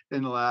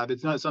in the lab.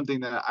 It's not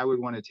something that I would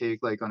want to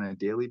take like on a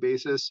daily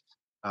basis.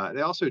 They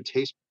also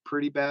taste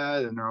pretty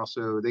bad, and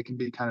they can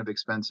be kind of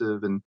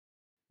expensive, and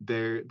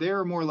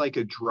they're more like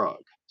a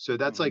drug. So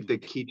that's like Mhm. the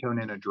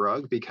ketone in a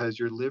drug because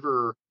your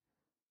liver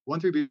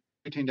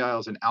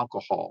 1,3-butanediol is an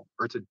alcohol,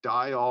 or it's a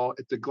diol.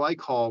 It's a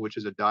glycol, which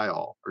is a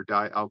diol or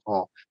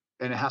dialcohol,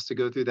 and it has to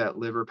go through that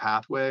liver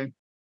pathway.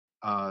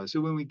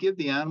 So when we give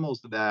the animals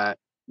that,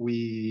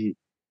 we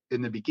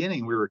in the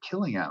beginning we were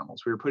killing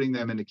animals. We were putting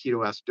them into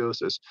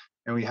ketoacidosis,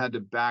 and we had to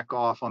back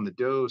off on the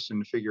dose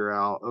and figure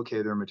out,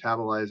 okay, they're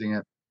metabolizing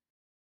it,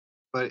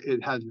 but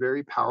it has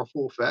very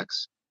powerful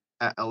effects.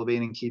 at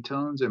elevating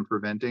ketones and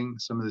preventing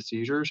some of the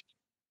seizures.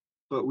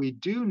 But we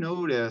do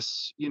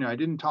notice, I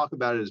didn't talk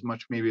about it as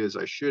much maybe as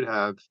I should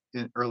have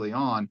early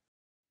on,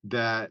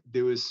 that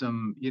there was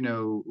some,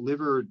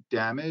 liver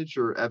damage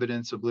or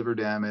evidence of liver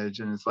damage.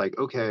 And it's like,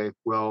 okay,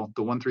 well,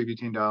 the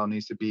 1,3-butene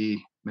needs to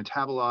be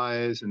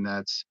metabolized. And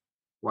that's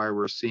why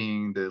we're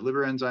seeing the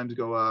liver enzymes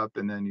go up.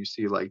 And then you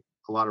see like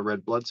a lot of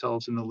red blood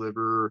cells in the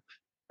liver.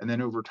 And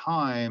then over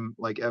time,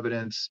 like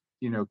evidence,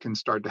 can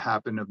start to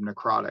happen of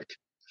necrotic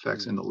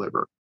effects in the Mhm.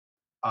 liver.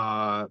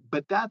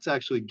 But that's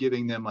actually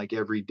giving them like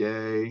every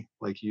day,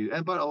 but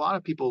a lot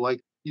of people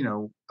like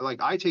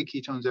I take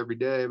ketones every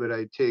day, but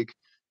I take,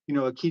 a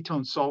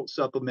ketone salt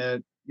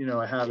supplement.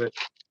 I have it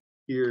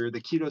here.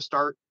 The Keto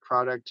Start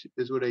product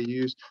is what I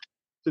use.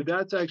 So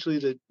that's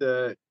actually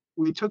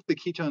we took the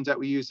ketones that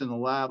we used in the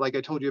lab. Like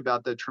I told you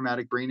about the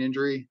traumatic brain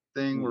injury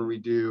thing where we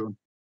Mhm. do.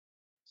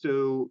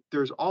 So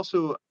there's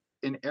also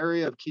an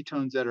area of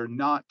ketones that are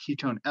not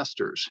ketone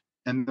esters,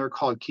 and they're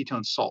called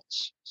ketone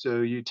salts.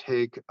 So you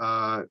take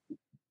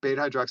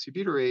beta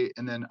hydroxybutyrate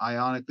and then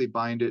ionically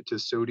bind it to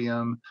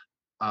sodium,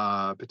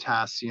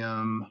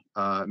 potassium,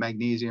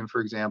 magnesium,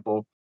 for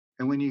example.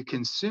 And when you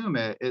consume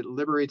it, it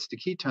liberates the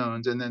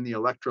ketones and then the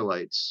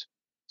electrolytes.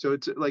 So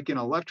it's like an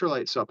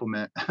electrolyte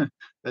supplement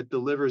that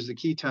delivers the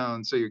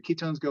ketones. So your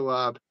ketones go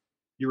up,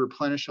 you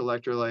replenish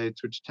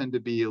electrolytes, which tend to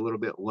be a little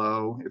bit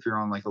low if you're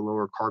on like a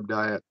lower carb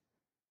diet.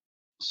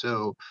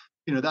 So,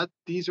 that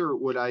these are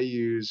what I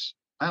use.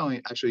 I only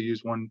actually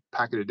use one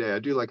packet a day. I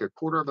do like a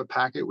quarter of a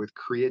packet with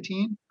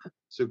creatine.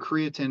 So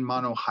creatine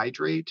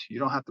monohydrate. You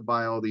don't have to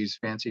buy all these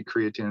fancy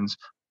creatines.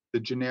 The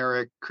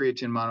generic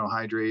creatine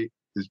monohydrate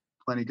is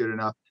plenty good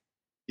enough.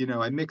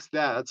 I mix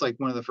that. That's like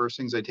one of the first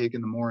things I take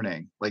in the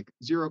morning. Like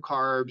zero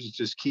carbs,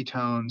 just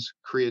ketones,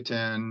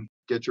 creatine,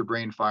 get your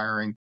brain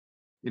firing.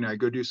 I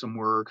go do some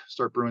work,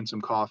 start brewing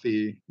some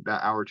coffee.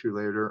 About hour or two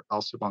later,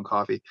 I'll sip on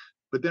coffee.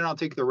 But then I'll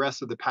take the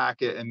rest of the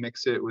packet and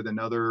mix it with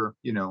another,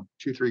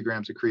 2, 3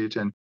 grams of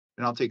creatine.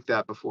 And I'll take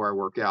that before I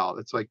work out.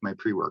 It's like my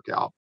pre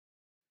workout.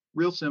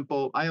 Real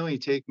simple. I only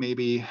take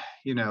maybe,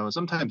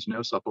 sometimes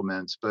no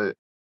supplements, but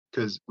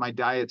because my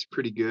diet's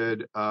pretty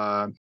good,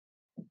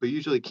 but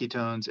usually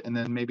ketones and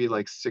then maybe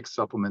like 6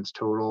 supplements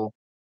total.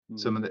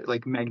 Some of Mhm. the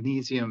like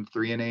magnesium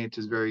threonate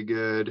is very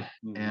good,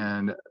 Mhm.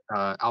 and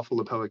alpha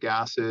lipoic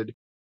acid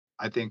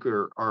I think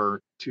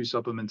are 2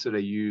 supplements that I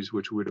use,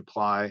 which would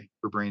apply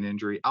for brain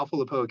injury. Alpha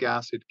lipoic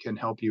acid can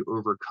help you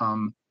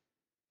overcome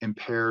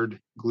impaired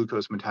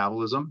glucose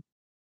metabolism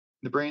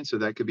in the brain, so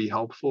that could be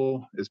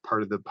helpful as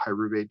part of the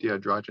pyruvate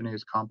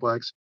dehydrogenase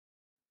complex.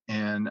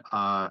 And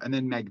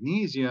then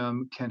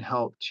magnesium can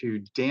help to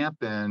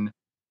dampen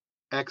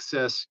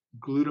excess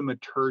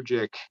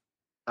glutamatergic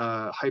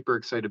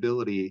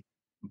hyperexcitability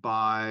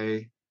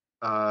by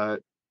uh,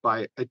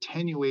 by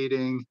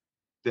attenuating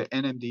the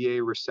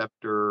NMDA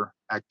receptor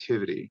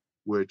activity.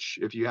 Which,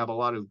 if you have a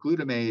lot of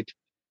glutamate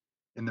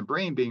in the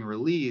brain being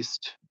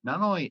released,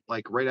 not only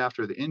like right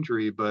after the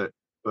injury, but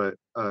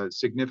a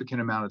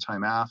significant amount of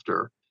time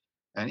after,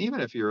 and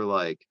even if you're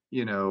like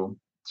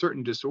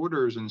certain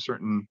disorders and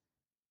certain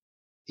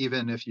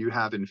even if you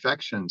have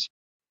infections,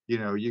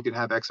 you can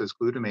have excess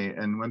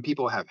glutamate. And when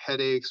people have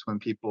headaches, when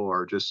people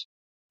are just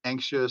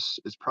anxious,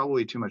 it's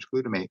probably too much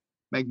glutamate.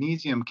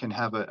 Magnesium can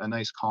have a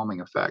nice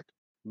calming effect.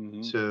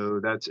 Mhm.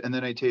 So and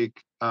then I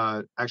take,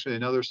 actually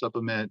another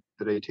supplement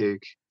that I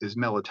take is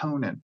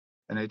melatonin.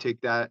 And I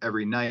take that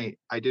every night.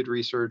 I did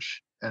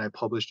research and I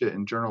published it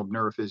in Journal of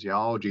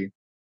Neurophysiology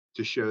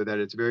to show that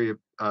it's very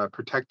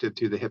protective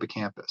to the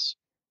hippocampus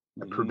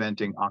Mhm.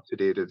 preventing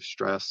oxidative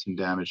stress and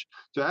damage.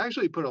 So I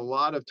actually put a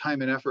lot of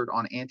time and effort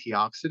on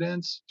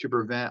antioxidants to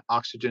prevent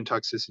oxygen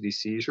toxicity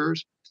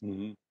seizures.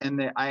 Mhm.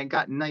 And I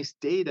got nice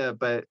data,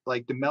 but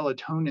like the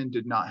melatonin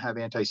did not have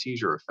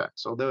anti-seizure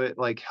effects, although it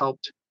like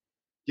helped,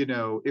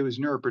 it was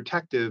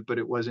neuroprotective, but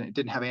it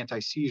didn't have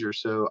anti-seizure.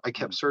 So I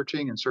kept Mhm.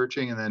 searching and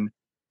searching. And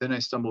then I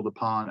started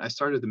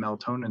the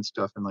melatonin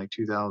stuff in like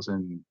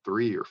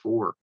 2003 or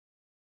four.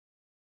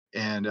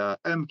 And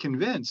I'm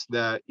convinced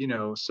that,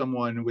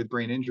 someone with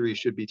brain injury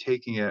should be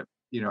taking it,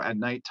 at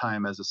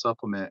nighttime as a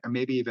supplement, or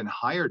maybe even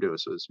higher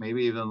doses,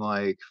 maybe even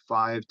like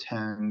 5,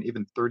 10,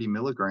 even 30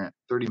 milligrams.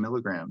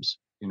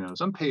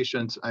 Some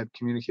patients I've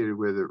communicated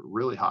with are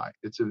really high.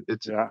 It's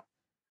Yeah,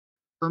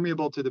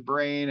 permeable to the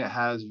brain. It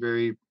has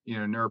very,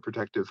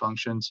 neuroprotective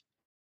functions.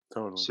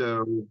 totally.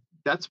 So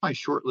that's my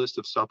short list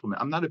of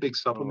supplement. I'm not a big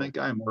Totally. supplement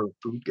guy. I'm more of a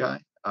food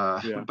guy.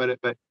 Yeah. But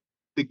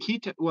the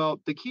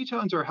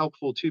ketones are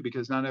helpful too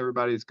because not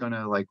everybody's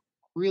gonna like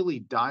really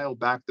dial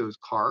back those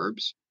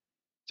carbs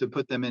to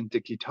put them into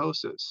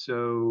ketosis.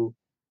 So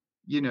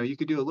you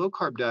could do a low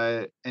carb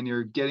diet and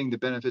you're getting the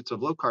benefits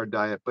of low carb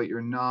diet, but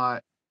you're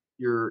not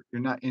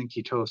in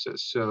ketosis.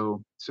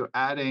 So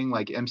adding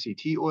like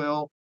MCT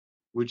oil,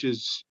 which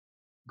is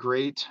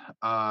great,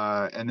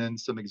 and then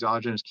some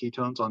exogenous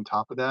ketones on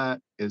top of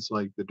that is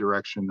like the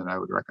direction that I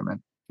would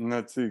recommend. And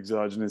that's the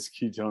exogenous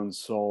ketone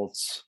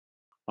salts.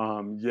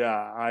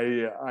 Yeah,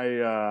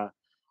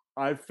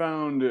 I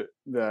found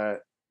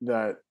that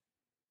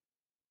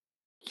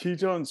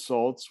ketone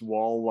salts,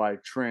 while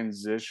like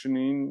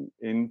transitioning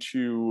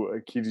into a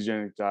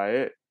ketogenic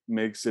diet,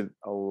 makes it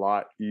a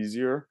lot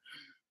easier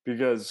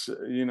because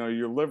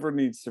your liver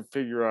needs to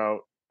figure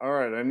out, all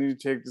right, I need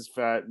to take this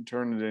fat and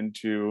turn it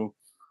into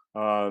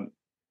uh,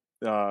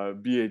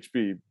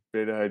 BHB,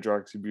 beta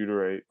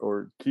hydroxybutyrate,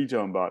 or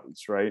ketone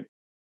bodies, right?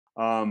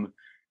 Um,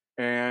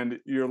 and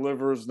your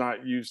liver is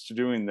not used to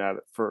doing that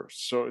at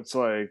first, so it's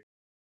like,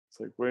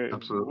 wait,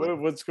 Absolutely.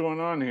 what's going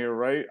on here,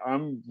 right?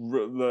 And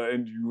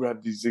you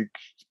have these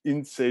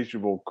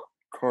insatiable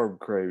carb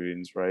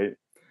cravings, right?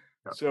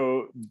 Yeah.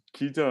 So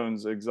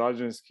ketones,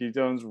 exogenous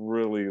ketones,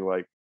 really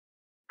like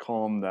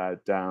calm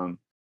that down.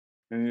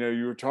 And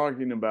you were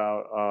talking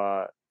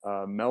about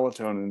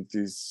melatonin,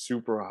 these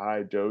super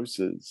high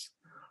doses.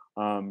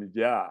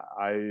 Yeah,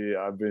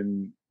 I've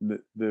been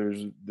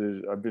there's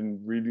I've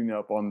been reading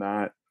up on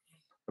that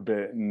a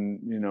bit,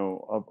 and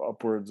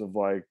upwards of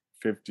like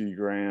 50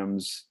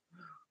 grams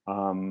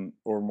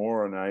or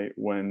more a night,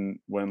 when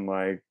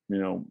like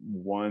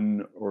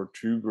 1 or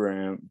 2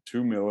 gram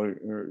 2 milli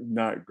or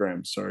not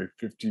grams, sorry,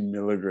 50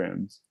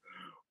 milligrams,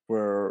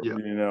 where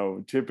Yeah.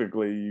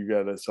 typically you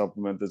get a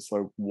supplement that's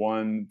like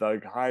one,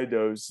 like high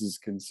dose is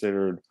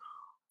considered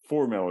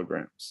 4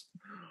 milligrams.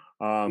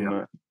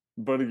 Yeah.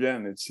 But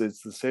again, it's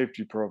the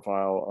safety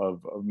profile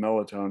of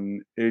melatonin.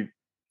 It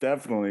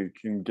definitely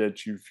can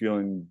get you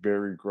feeling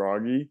very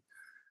groggy,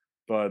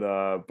 but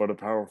a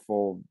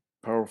powerful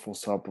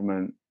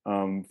supplement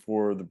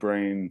for the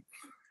brain,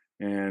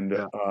 and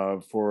Yeah.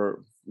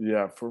 for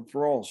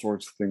all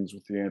sorts of things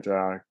with the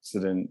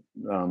antioxidant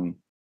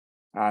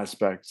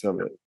aspects of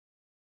Yeah. it,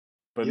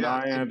 but Yeah.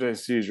 not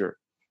anti-seizure.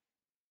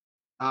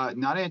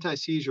 Not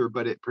anti-seizure,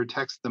 but it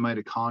protects the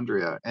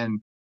mitochondria.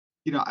 And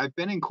I've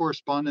been in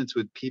correspondence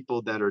with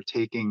people that are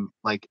taking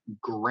like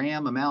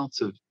gram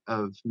amounts of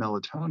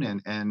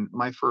melatonin. And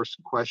my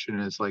first question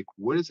is like,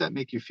 what does that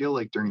make you feel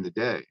like during the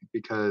day?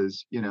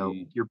 Because,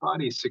 Mm, your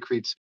body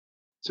secretes,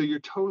 so you're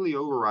totally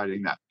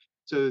overriding that.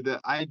 So the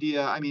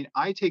idea, I mean,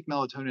 I take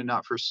melatonin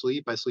not for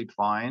sleep, I sleep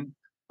fine,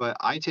 but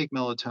I take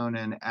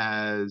melatonin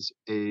as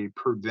a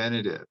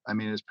preventative. I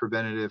mean, it's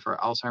preventative for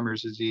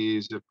Alzheimer's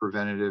disease, it's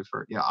preventative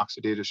for,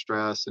 oxidative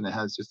stress, and it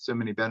has just so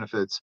many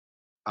benefits.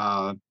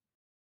 Uh,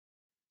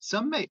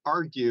 some may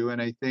argue,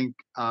 and I think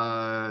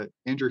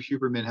Andrew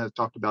Huberman has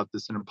talked about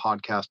this in a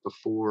podcast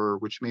before,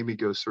 which made me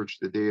go search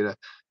the data,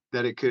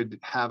 that it could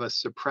have a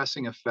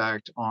suppressing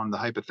effect on the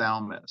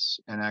hypothalamus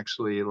and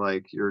actually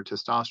like your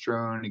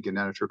testosterone and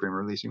gonadotropin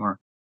releasing hormone.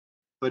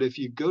 But if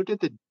you go to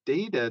the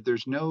data,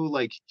 there's no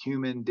like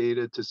human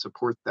data to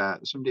support that.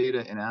 There's some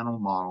data in animal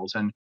models.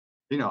 And,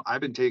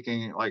 I've been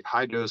taking like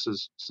high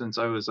doses since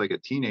I was like a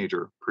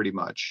teenager, pretty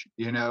much,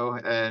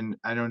 and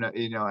I don't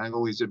know, I've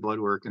always did blood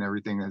work and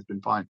everything has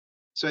been fine.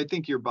 So I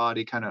think your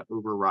body kind of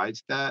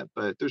overrides that.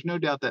 But there's no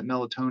doubt that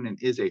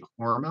melatonin is a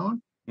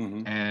hormone.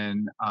 mhm,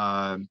 And,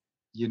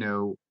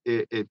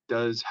 it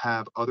does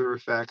have other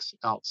effects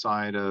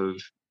outside of,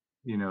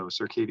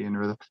 circadian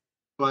rhythm.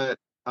 But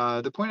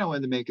the point I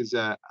wanted to make is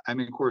that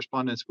I'm in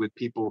correspondence with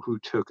people who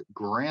took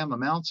gram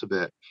amounts of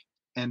it,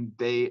 and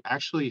they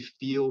actually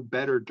feel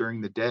better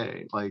during the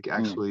day. Like, mm,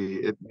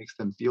 actually, it makes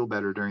them feel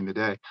better during the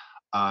day.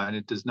 And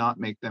it does not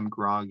make them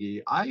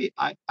groggy. I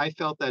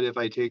felt that if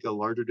I take a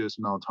larger dose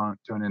of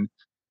melatonin,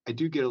 I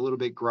do get a little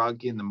bit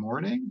groggy in the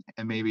morning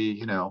and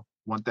maybe,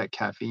 want that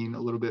caffeine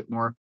a little bit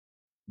more.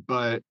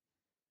 But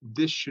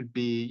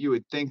you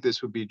would think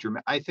this would be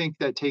dramatic. I think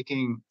that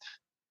taking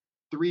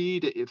 3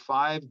 to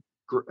 5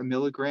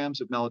 milligrams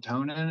of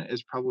melatonin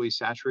is probably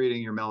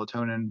saturating your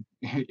melatonin,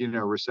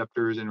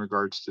 receptors in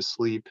regards to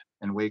sleep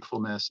and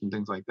wakefulness and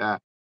things like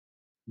that.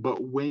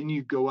 But when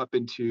you go up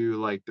into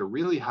like the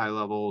really high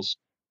levels,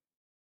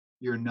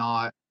 you're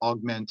not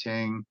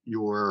augmenting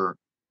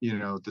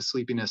the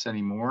sleepiness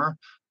anymore.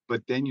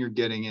 But then you're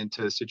getting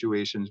into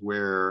situations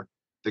where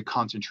the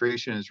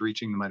concentration is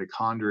reaching the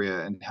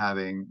mitochondria and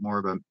having more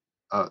of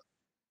a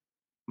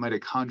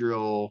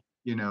mitochondrial,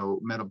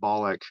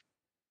 metabolic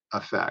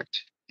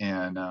effect.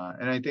 And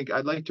I think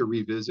I'd like to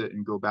revisit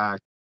and go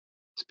back.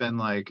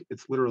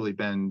 It's literally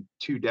been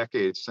 2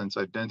 decades since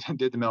I've done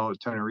did the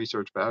melatonin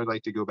research, but I would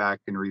like to go back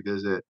and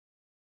revisit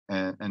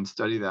and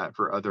study that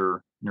for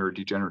other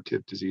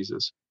neurodegenerative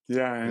diseases.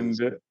 yeah, 'Cause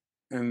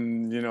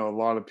a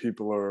lot of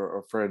people are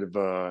afraid of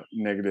a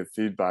negative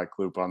feedback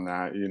loop on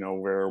that, yeah,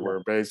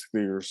 where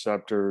basically your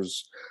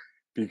receptors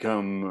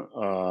become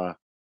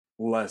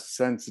less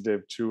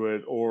sensitive to it,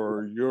 yeah,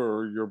 or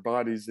your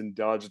body's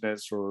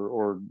endogenous,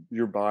 or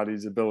your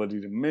body's ability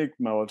to make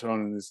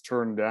melatonin is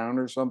turned down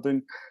or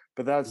something,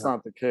 but that's yeah.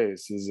 not the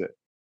case, is it?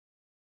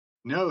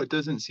 No, it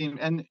doesn't seem,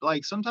 and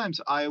like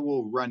sometimes I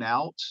will run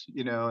out,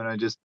 and I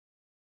just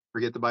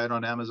forget to buy it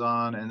on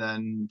Amazon, and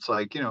then it's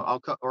like,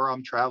 or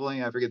I'm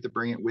traveling, I forget to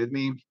bring it with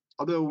me.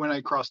 Although when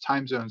I cross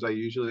time zones, I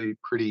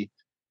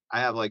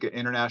have like an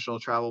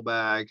international travel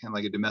bag and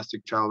like a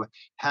domestic travel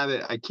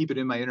bag. I keep it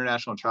in my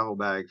international travel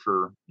bag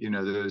for,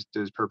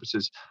 those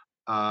purposes.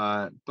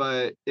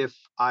 But if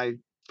I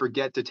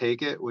forget to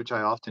take it, which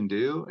I often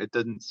do, it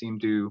doesn't seem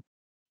to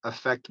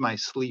affect my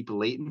sleep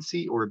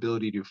latency or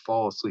ability to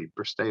fall asleep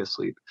or stay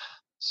asleep.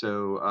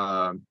 So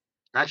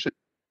actually,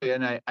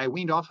 and I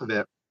weaned off of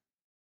it,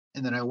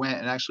 and then I went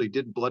and actually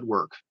did blood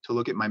work to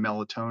look at my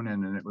melatonin,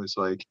 and it was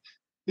like,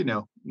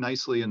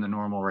 nicely in the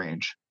normal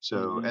range.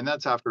 So, Hmm. and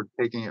that's after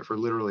taking it for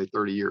literally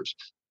 30 years.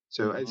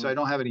 So, so Hmm. I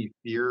don't have any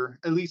fear,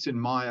 at least in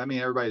my. I mean,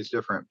 everybody's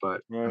different,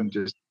 but Right. I'm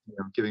just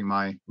giving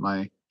my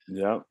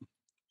Yep.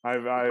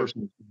 I've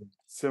personal.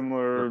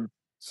 Yep.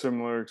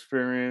 similar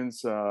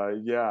experience.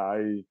 Yeah,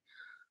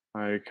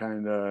 I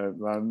kind of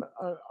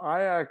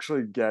I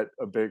actually get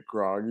a bit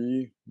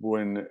groggy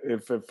when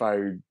if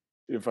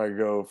I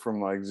go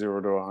from like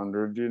 0 to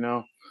 100.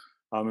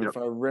 Yep. If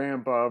I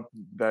ramp up,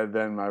 that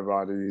then my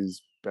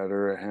body's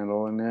better at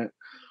handling it.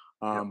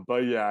 Yep.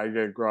 But yeah, I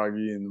get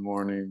groggy in the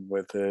morning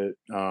with it.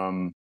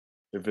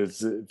 If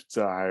it's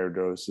a higher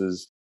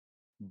doses.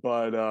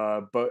 But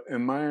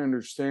in my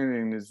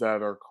understanding is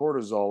that our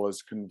cortisol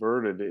is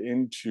converted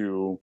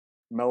into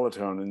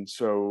melatonin.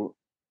 So,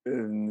 as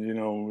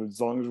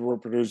long as we're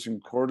producing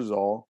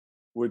cortisol,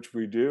 which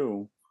we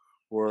do,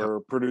 Yep. we're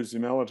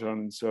producing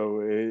melatonin.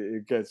 So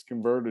it gets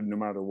converted no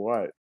matter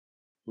what,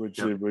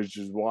 Yep. which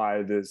is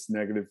why this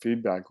negative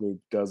feedback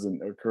loop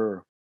doesn't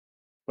occur.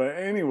 But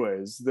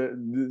anyways,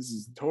 this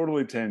is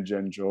totally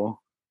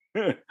tangential.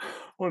 I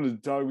wanted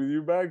to talk with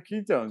you about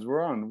ketones.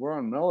 We're on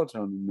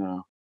melatonin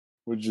now,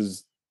 which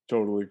is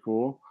totally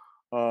cool.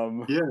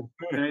 Um, Yeah,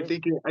 and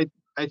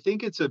I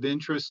think it's of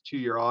interest to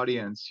your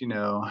audience, and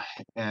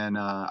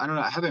I don't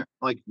know. I haven't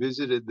like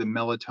visited the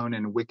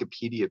melatonin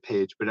Wikipedia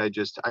page, but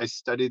I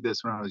studied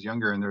this when I was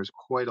younger, and there's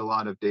quite a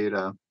lot of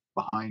data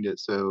behind it.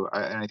 So,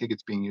 and I think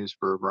it's being used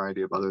for a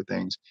variety of other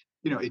things.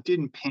 yeah, It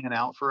didn't pan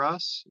out for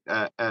us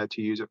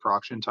to use it for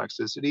oxygen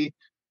toxicity,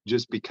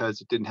 just because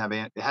it didn't have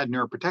it had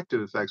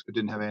neuroprotective effects, but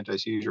didn't have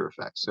anti-seizure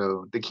effects.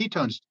 So the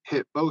ketones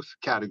hit both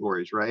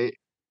categories, right?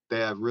 They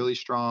have really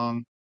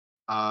strong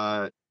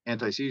uh,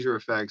 anti-seizure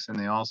effects, and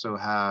they also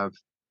have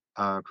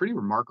pretty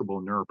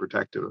remarkable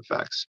neuroprotective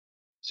effects.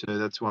 So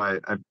that's why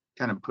I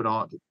kind of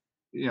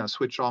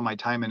switched all my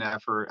time and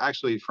effort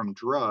actually from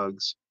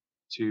drugs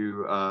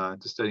to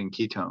studying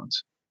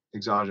ketones,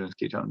 exogenous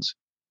ketones,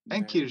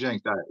 and man,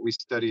 ketogenic diet. We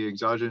study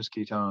exogenous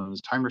ketones,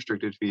 time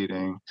restricted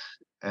feeding,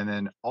 and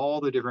then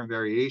all the different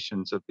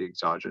variations of the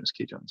exogenous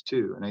ketones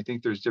too. And I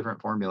think there's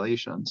different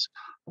formulations.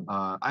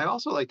 I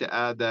also like to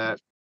add that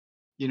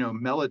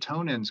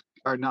melatonins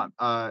are not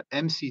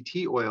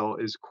MCT oil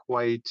is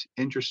quite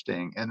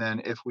interesting. And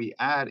then if we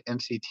add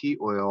MCT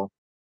oil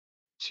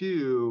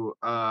to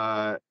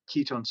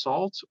ketone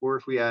salts, or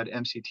if we add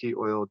MCT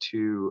oil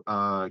to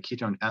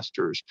ketone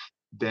esters,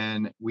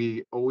 then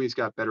we always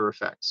got better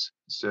effects.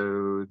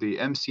 So the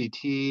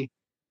MCT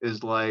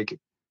is like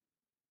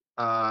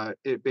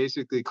it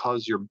basically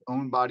causes your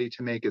own body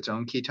to make its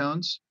own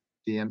ketones.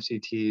 The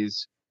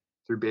MCTs,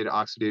 through beta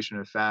oxidation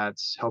of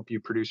fats, help you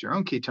produce your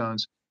own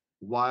ketones,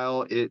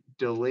 while it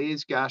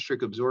delays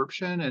gastric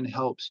absorption and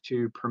helps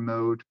to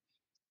promote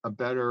a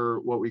better,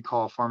 what we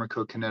call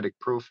pharmacokinetic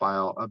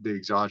profile of the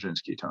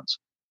exogenous ketones.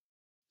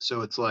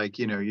 So it's like,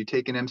 you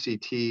take an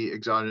MCT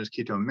exogenous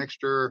ketone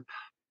mixture,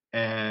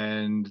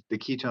 and the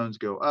ketones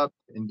go up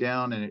and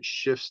down, and it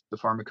shifts the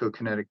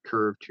pharmacokinetic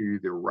curve to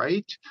the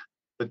right,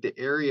 but the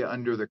area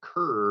under the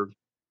curve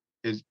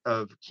is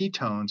of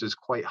ketones is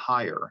quite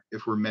higher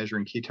if we're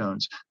measuring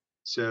ketones.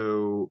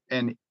 So,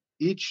 and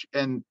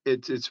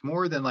it's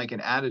more than like an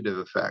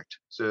additive effect.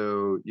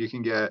 So you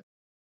can get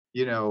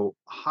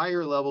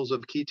higher levels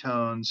of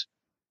ketones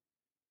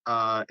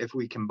if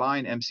we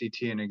combine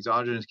MCT and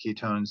exogenous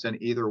ketones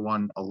than either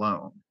one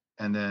alone.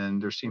 And then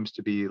there seems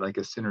to be like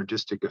a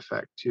synergistic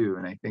effect too.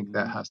 And I think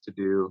that mhm, has to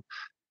do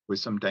with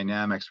some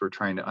dynamics we're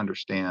trying to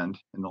understand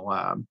in the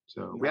lab.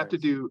 So we have to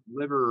nice. do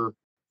liver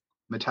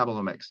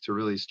metabolomics to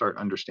really start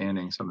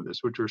understanding some of this,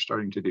 which we're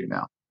starting to do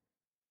now.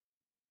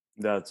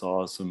 That's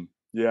awesome.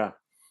 Yeah,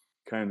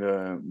 kind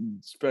of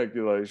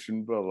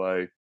speculation, but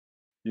like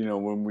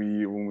when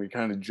we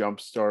kind of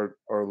jumpstart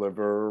our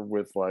liver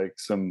with like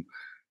some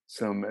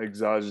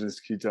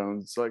exogenous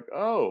ketones, it's like,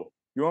 oh,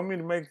 you want me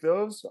to make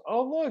those?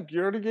 Oh, look,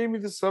 you already gave me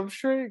the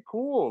substrate.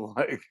 Cool.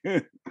 Like,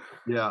 then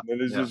Yeah,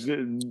 it's yeah. just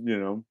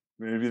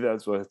maybe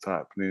that's what's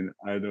happening.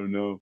 I don't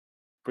know.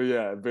 But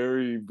yeah,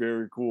 very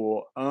very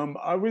cool.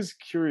 I was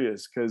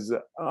curious because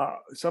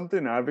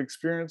something I've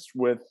experienced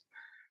with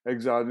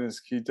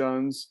exogenous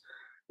ketones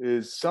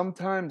is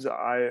sometimes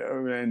I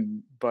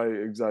mean by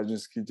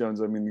exogenous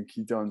ketones I mean the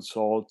ketone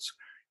salts,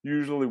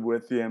 usually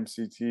with the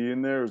MCT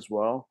in there as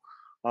well.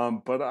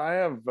 But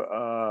I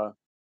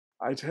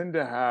tend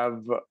to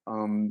have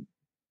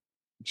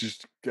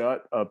just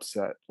gut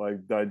upset,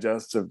 like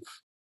digestive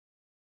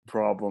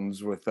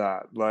problems with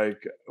that.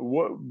 Like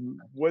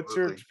what's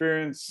your Absolutely.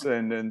 experience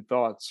and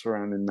thoughts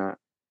surrounding that?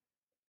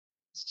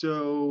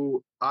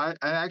 So I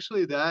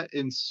actually that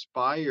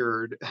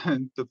inspired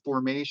the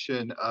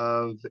formation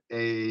of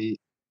a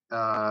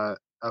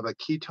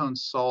ketone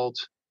salt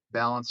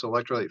balanced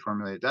electrolyte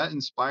formula. That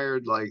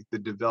inspired like the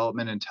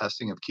development and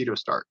testing of keto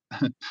start.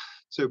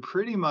 So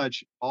pretty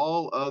much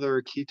all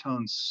other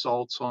ketone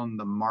salts on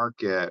the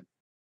market,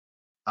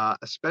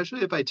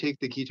 especially if I take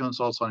the ketone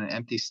salts on an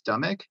empty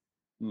stomach,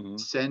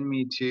 Hmm. send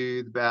me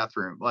to the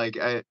bathroom. Like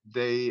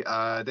they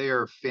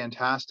are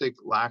fantastic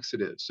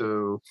laxatives.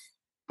 So,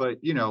 but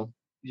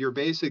you're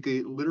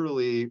basically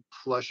literally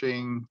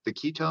flushing the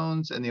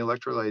ketones and the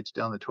electrolytes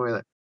down the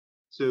toilet.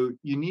 So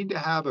you need to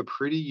have a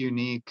pretty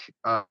unique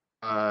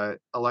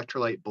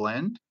electrolyte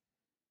blend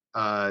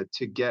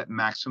to get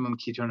maximum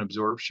ketone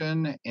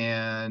absorption,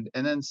 and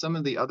then some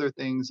of the other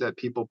things that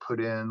people put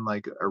in,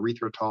 like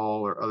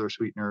erythritol or other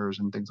sweeteners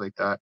and things like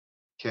that,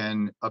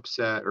 can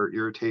upset or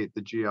irritate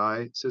the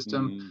GI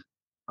system. Hmm.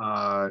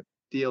 Uh,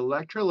 the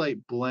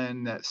electrolyte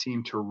blend that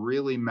seemed to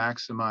really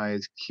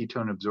maximize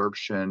ketone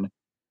absorption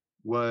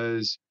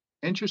was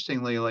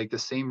interestingly like the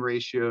same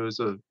ratios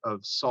of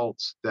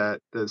salts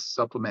that the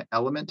supplement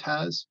Element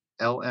has,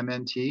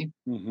 LMNT,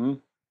 Hmm.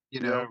 you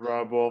Yeah, know.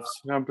 Rob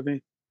Wolf's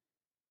company.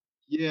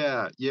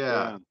 Yeah,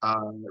 yeah. Yeah.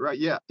 Right,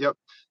 yeah, yep.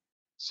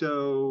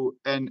 So,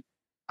 and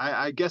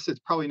I guess it's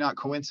probably not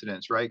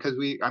coincidence, right? Because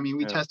I mean,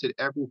 we Yeah. tested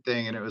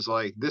everything and it was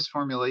like this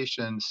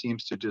formulation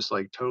seems to just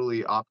like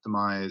totally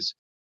optimize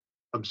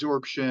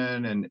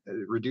absorption and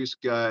reduce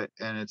gut.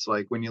 And it's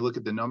like when you look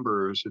at the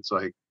numbers, it's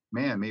like,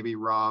 man, maybe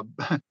Rob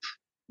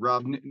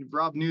Rob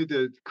knew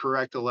the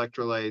correct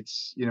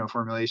electrolytes,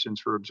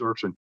 formulations for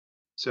absorption.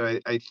 So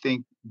I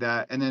think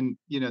that, and then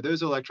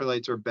those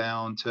electrolytes are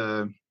bound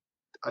to,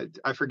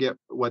 I forget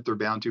what they're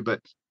bound to,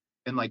 but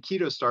in like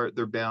keto start,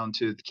 they're bound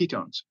to the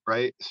ketones,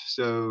 right?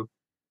 So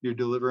you're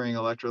delivering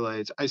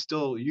electrolytes. I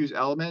still use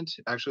Element.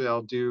 Actually,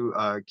 I'll do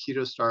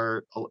keto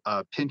start,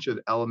 a pinch of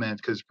Element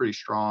because it's pretty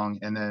strong,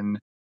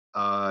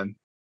 uh,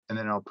 and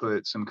then I'll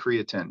put some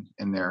creatine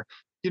in there.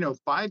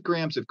 5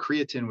 grams of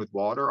creatine with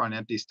water on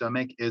empty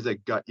stomach is a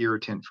gut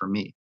irritant for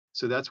me.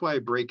 So that's why I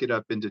break it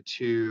up into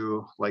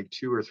two, like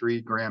 2 or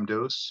 3 gram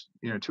dose,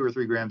 2 or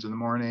 3 grams in the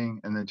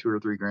morning and then 2 or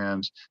 3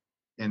 grams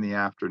in the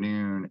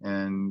afternoon.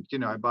 And,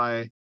 I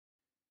buy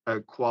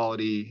a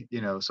quality,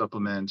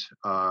 supplement,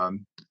 I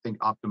think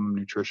Optimum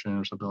Nutrition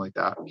or something like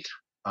that.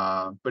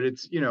 But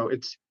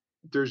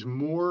there's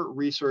more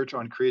research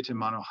on creatine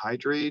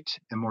monohydrate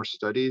and more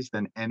studies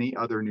than any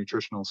other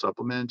nutritional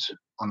supplement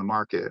on the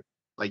market,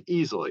 like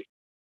easily.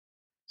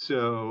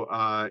 So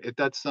if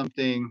that's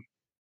something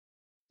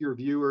your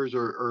viewers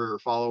or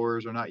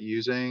followers are not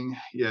using,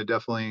 yeah,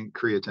 definitely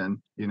creatine,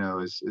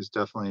 is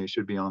definitely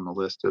should be on the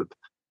list of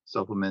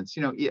supplements.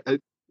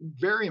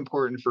 Very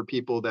important for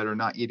people that are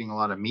not eating a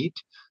lot of meat.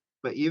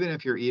 But even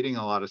if you're eating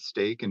a lot of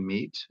steak and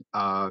meat,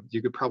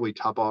 you could probably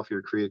top off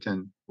your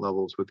creatine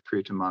levels with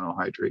creatine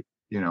monohydrate.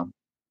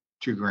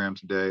 2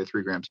 grams a day,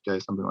 3 grams a day,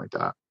 something like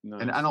that.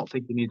 And I Nice. don't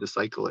think you need to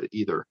cycle it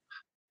either,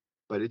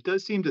 but it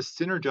does seem to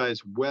synergize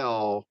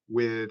well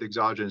with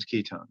exogenous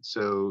ketones.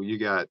 So you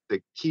got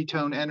the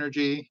ketone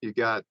energy, you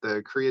got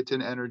the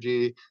creatine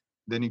energy,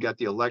 then you got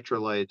the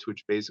electrolytes,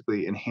 which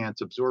basically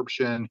enhance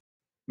absorption,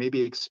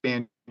 maybe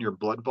expand your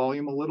blood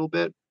volume a little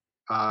bit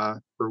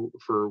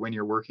for when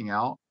you're working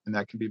out, and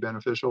that can be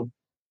beneficial.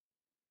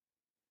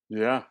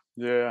 Yeah.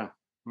 Yeah.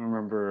 I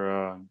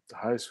remember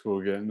high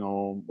school getting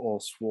all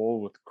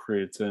swole with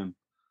creatine.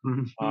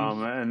 Mhm.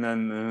 And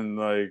then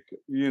like,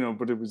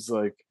 but it was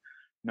like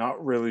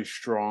not really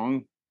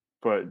strong,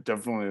 but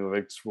definitely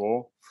like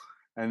swole.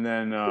 And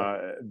then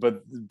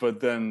but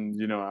then,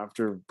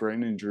 after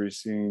brain injury,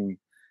 seeing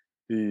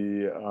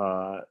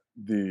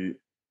the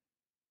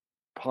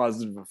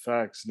positive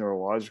effects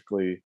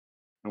neurologically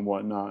and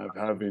whatnot of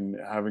having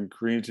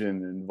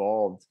creatine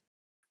involved,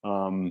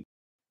 um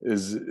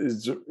is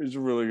a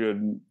really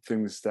good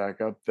thing to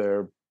stack up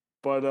there.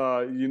 But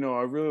I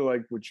really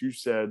like what you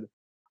said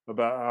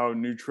about how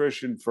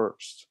nutrition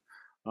first.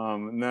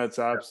 And that's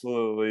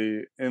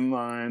absolutely in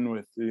line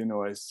with,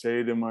 I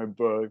say it in my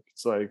book.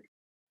 It's like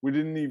we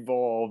didn't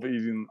evolve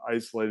eating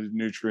isolated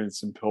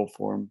nutrients in pill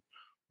form.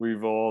 We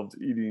evolved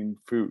eating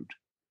food,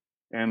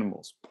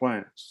 animals,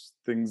 plants,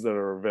 things that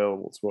are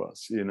available to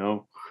us,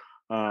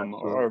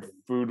 our Absolutely.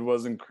 food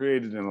wasn't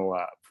created in a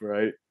lab,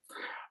 right?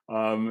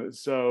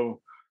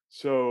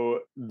 So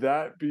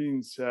that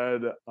being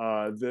said,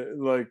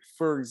 like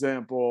for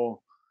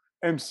example,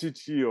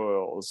 MCT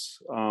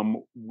oils,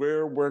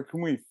 where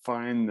can we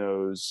find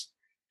those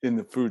in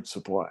the food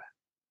supply?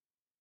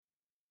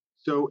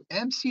 So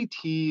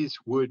MCTs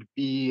would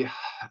be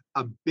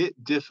a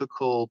bit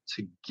difficult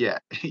to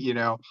get,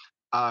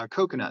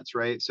 coconuts,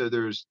 right? So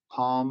there's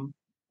palm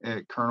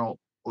kernel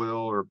oil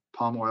or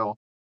palm oil,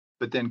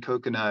 but then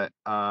coconut.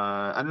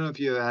 I don't know if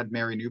you had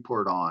Mary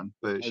Newport on,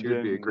 but I she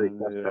would be a didn't. great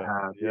guest to Yeah,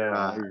 have. yeah,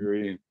 Yeah, I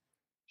agree.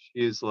 she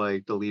is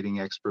like the leading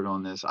expert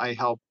on this. I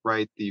helped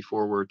write the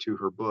foreword to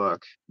her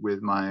book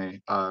with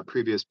my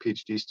previous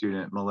PhD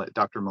student,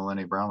 Dr.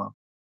 Melanie Brownlow.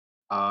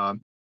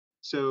 Um,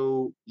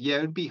 so yeah,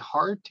 it'd be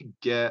hard to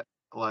get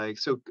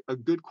a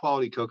good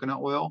quality coconut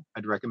oil.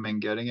 I'd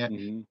recommend getting it.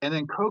 Hmm. And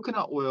then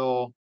coconut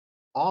oil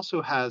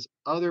also has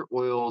other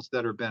oils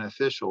that are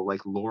beneficial,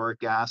 like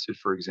lauric acid,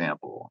 for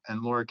example.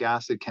 And lauric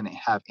acid can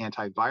have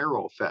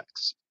antiviral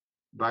effects.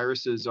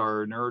 viruses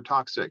are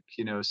neurotoxic,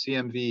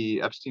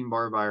 CMV,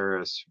 Epstein-Barr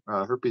virus,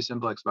 herpes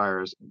simplex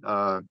virus.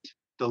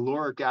 The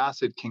lauric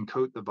acid can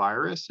coat the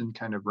virus and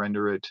kind of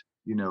render it,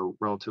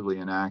 relatively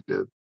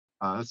inactive.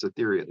 That's a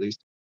theory, at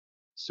least.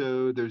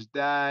 So there's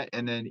that.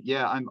 And then,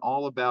 yeah, I'm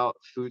all about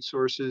food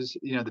sources.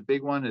 The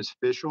big one is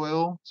fish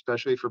oil,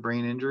 especially for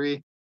brain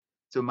injury.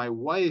 So my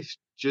wife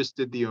just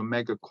did the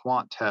omega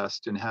quant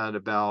test and had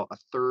about a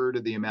third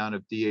of the amount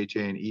of DHA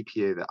and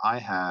EPA that I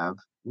have.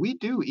 We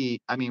do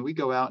eat, I mean, we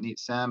go out and eat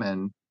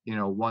salmon,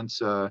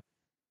 once a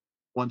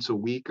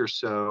week or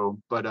so,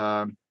 but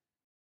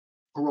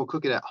or we'll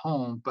cook it at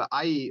home. But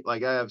I eat,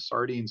 like, I have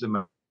sardines in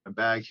my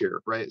bag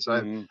here, right?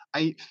 So Hmm. I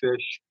eat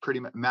fish, pretty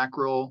much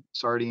mackerel,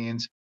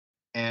 sardines,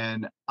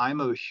 and I'm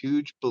a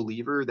huge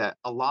believer that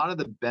a lot of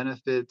the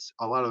benefits,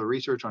 a lot of the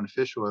research on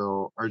fish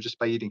oil are just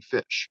by eating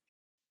fish,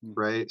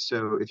 right?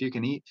 So if you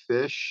can eat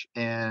fish,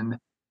 and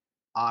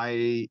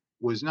I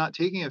was not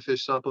taking a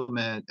fish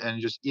supplement and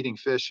just eating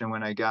fish, and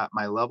when I got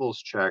my levels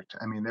checked,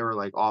 I mean, they were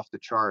like off the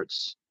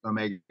charts,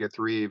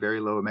 omega-3, very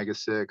low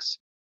omega-6.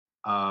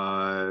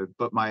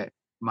 But my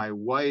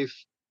wife,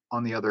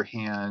 on the other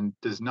hand,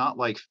 does not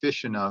like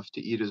fish enough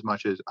to eat as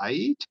much as I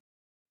eat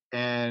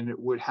and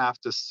would have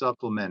to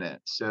supplement it.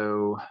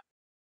 So,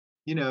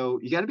 you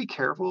got to be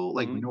careful.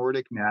 Like Hmm.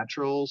 Nordic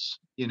Naturals,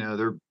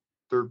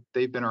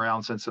 they've been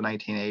around since the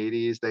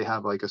 1980s. They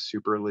have like a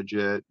super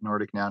legit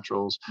Nordic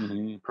Naturals,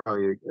 Hmm.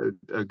 probably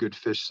a good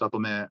fish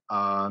supplement.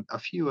 A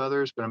few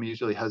others, but I'm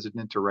usually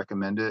hesitant to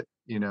recommend it.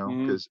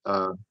 Hmm.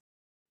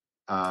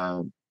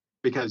 Uh,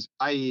 because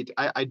I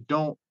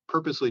don't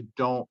purposely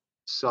don't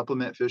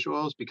supplement fish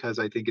oils because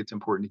I think it's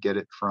important to get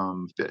it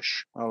from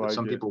fish. I But like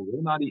some it. people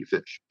will not eat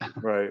fish.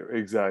 Right,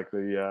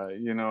 exactly. Yeah.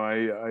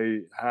 I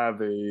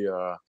have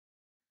a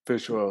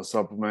fish oil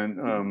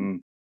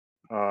supplement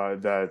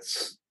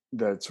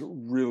that's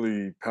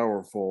really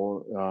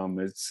powerful.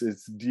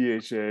 It's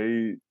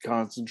DHA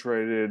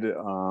concentrated,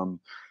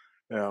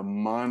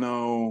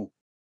 mono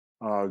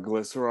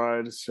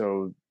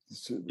glyceride.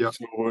 Yep,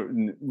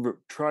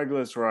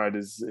 Triglyceride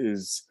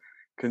is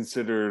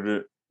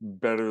considered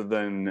better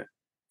than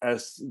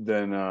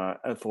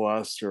ethyl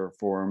ester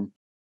form.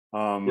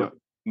 yep,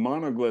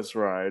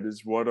 Monoglyceride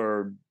is what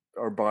our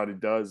body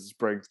does, is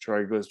break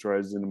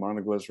triglycerides into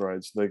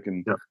monoglycerides so they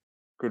can yep,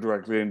 go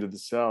directly into the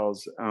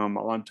cells.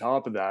 On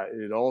top of that,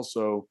 it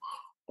also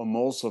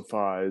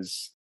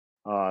emulsifies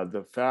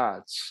the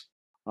fats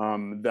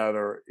that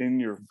are in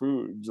your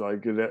foods.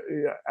 Like it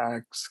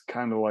acts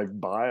kind of like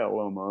bile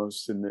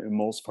almost, and it yep.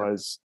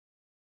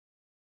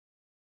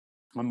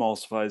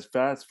 emulsifies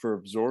fats for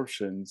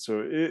absorption.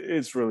 So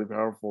it's really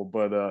powerful.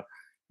 But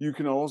you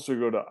can also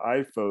go to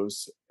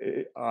IFOS,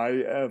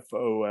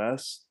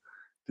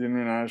 the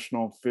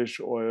International Fish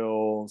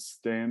Oil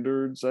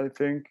Standards, I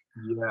think.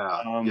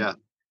 Yeah, Um, yeah. I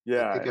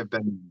yeah, think I've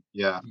been,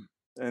 yeah,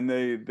 and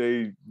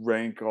they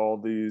rank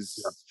all yeah, these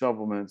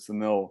supplements,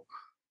 and they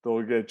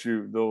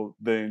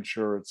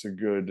ensure it's a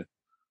good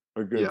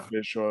yeah.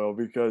 fish oil,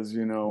 because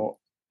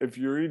if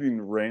you're eating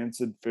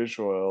rancid fish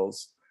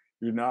oils,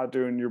 you're not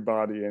doing your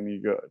body any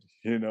good.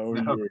 No,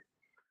 You're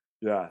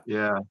Yeah.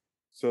 yeah,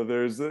 So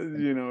there's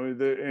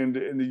and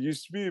it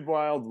used to be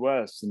Wild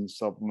West in the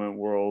supplement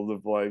world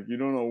of, like, you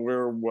don't know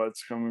where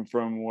what's coming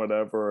from,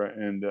 whatever.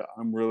 And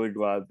I'm really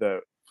glad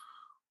that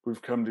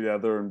we've come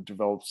together and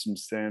developed some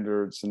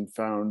standards and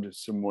found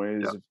some yeah.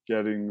 ways of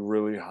getting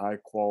really high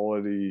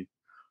quality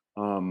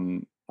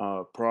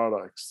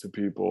products to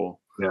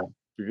people, Yeah.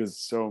 because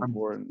it's so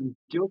important. I'm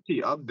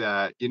guilty of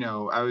that.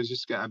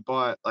 I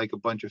bought like a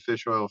bunch of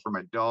fish oil for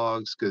my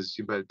dogs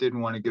but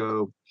didn't want to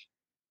go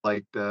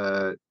like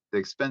the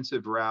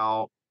expensive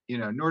route.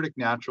 Nordic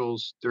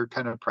Naturals, they're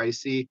kind of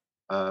pricey.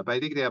 But I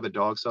think they have a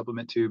dog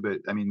supplement too. But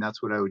I mean,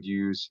 that's what I would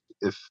use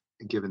if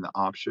given the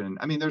option.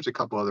 I mean, there's a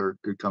couple other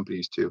good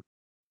companies too.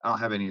 I don't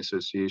have any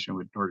association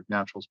with Nordic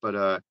Naturals, but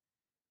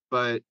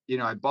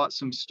I bought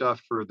some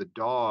stuff for the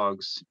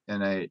dogs,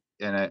 and I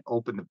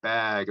opened the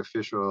bag of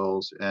fish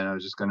oils, and I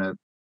was just gonna,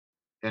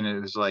 and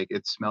it was like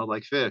it smelled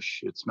like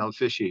fish. It smelled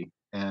fishy,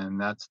 and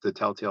that's the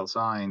telltale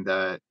sign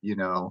that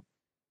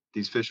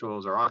these fish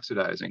oils are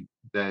oxidizing.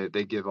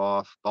 They give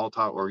off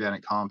volatile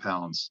organic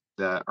compounds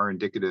that are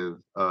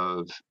indicative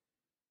of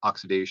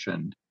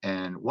oxidation.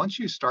 And once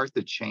you start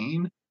the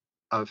chain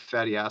of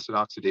fatty acid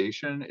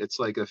oxidation, it's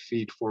like a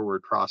feed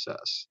forward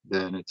process.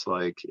 Then it's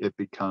like it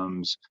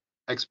becomes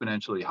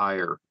exponentially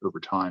higher over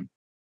time.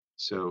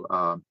 So,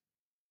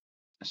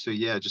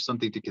 yeah, just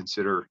something to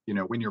consider.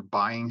 When you're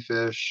buying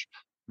fish,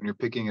 when you're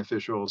picking a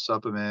fish oil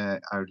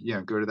supplement, I would,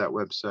 go to that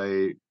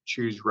website,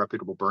 choose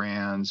reputable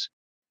brands.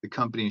 The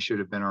company should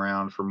have been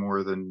around for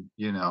more than,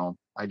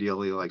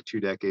 ideally like 2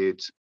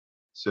 decades.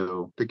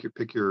 So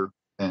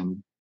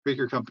and pick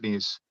your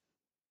companies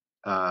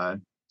uh,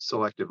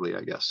 selectively,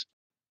 I guess.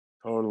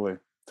 Totally,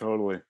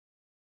 totally.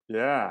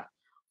 Yeah.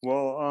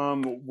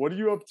 Well, what are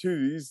you up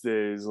to these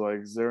days? Like,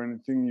 is there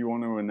anything you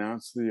want to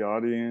announce to the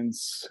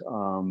audience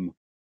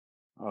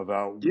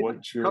about Yeah,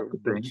 a couple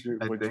things,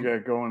 I what you think.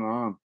 got going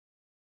on?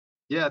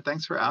 Yeah,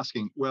 thanks for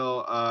asking.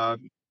 Well,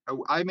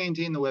 I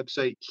maintain the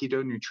website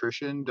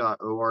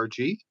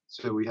ketonutrition.org.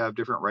 So we have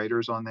different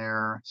writers on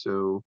there.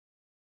 So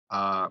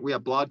we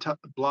have blog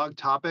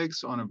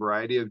topics on a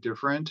variety of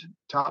different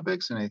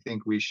topics, and I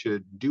think we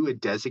should do a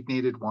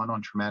designated one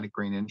on traumatic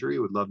brain injury.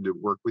 Would love to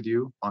work with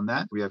you on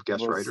that. We have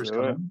guest Let's writers do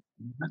it. coming.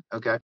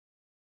 Okay.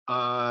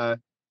 Uh,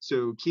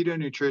 so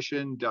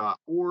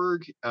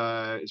ketonutrition.org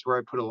is where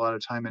I put a lot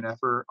of time and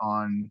effort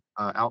on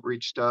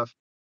outreach stuff.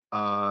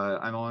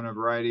 I'm on a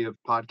variety of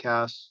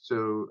podcasts.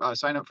 So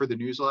sign up for the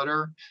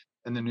newsletter.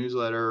 And the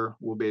newsletter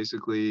will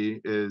basically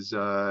is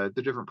the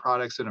different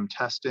products that I'm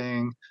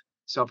testing,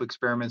 self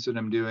experiments that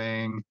I'm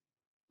doing,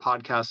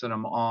 podcasts that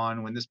I'm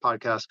on. When this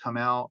podcast come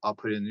out, I'll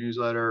put it in the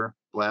newsletter,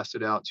 blast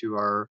it out to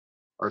our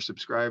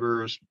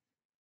subscribers.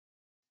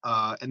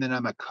 And then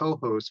I'm a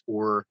co-host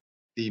for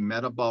the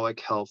Metabolic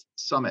Health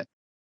Summit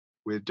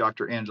with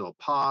Dr. Angela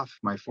Poff,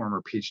 my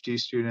former PhD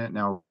student,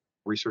 now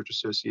research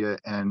associate,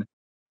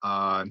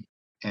 uh,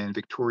 and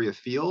Victoria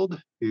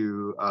Field,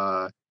 who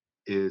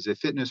is a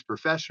fitness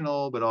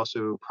professional, but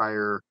also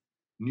prior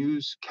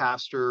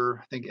newscaster,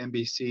 I think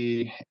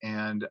NBC,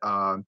 and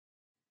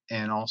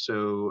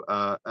also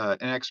an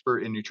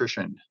expert in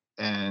nutrition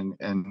and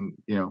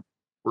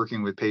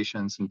working with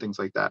patients and things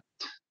like that.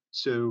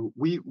 So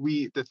we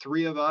the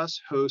three of us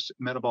host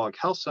Metabolic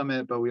Health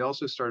Summit, but we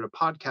also started a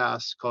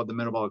podcast called the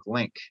Metabolic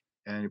Link.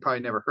 And you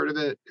probably never heard of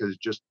it because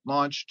it just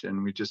launched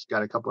and we just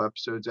got a couple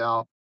episodes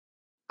out.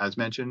 As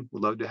mentioned,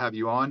 we'd love to have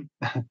you on.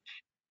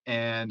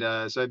 And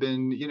so I've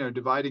been,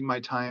 dividing my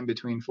time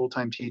between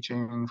full-time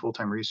teaching,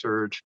 full-time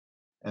research,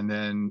 and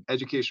then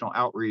educational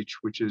outreach,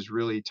 which is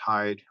really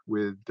tied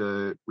with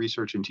the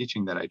research and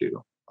teaching that I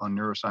do on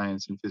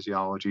neuroscience and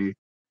physiology,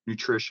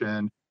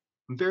 nutrition.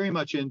 I'm very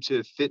much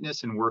into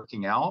fitness and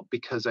working out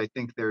because I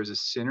think there's a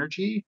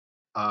synergy,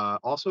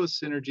 also a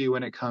synergy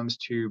when it comes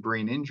to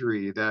brain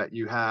injury, that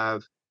you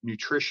have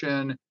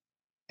nutrition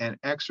and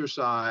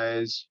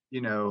exercise,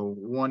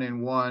 one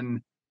and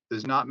one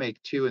does not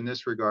make two in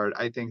this regard.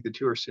 I think the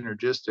two are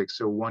synergistic.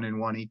 So 1 and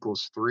 1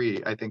 equals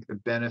 3. I think the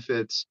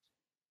benefits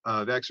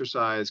of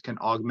exercise can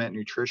augment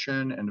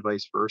nutrition and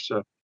vice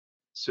versa.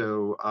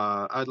 So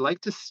I'd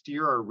like to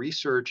steer our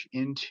research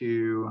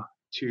into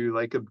to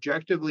like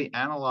objectively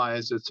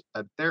analyze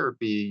a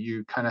therapy.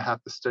 You kind of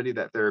have to study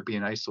that therapy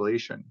in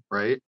isolation,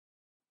 right?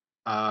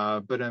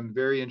 But I'm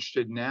very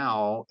interested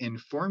now in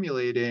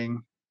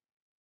formulating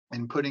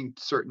and putting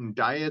certain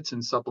diets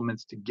and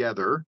supplements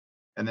together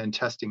and then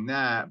testing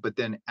that, but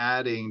then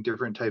adding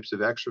different types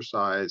of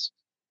exercise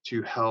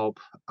to help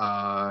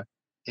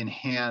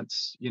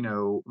enhance,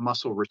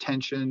 muscle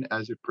retention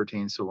as it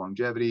pertains to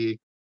longevity,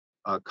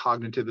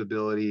 cognitive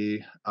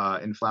ability,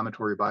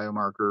 inflammatory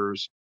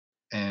biomarkers,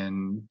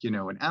 and,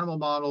 in animal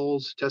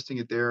models, testing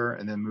it there,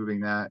 and then moving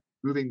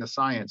the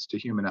science to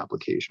human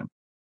application.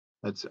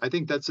 I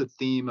think that's a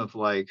theme of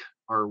like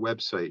our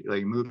website,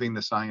 like moving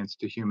the science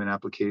to human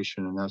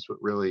application. And that's what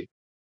really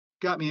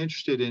got me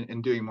interested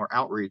in doing more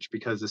outreach,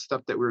 because the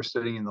stuff that we were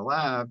studying in the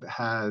lab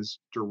has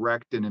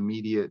direct and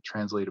immediate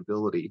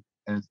translatability.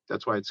 And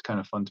that's why it's kind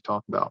of fun to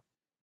talk about.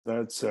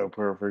 That's so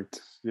perfect.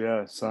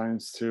 Yeah,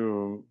 science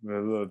too.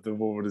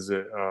 What is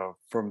it?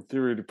 From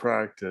theory to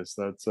practice.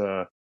 That's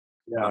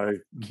Yeah.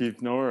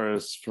 Keith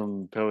Norris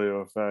from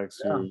PaleoFX,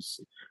 Yeah, who's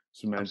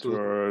a absolutely.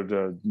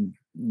 mentor,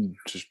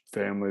 just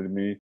family to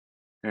me.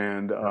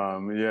 And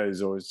Yeah. yeah,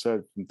 he's always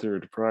said from theory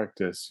to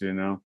practice,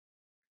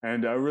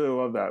 And I really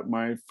love that.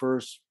 My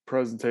first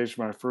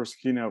presentation, my first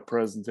keynote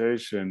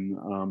presentation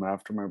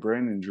after my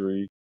brain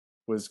injury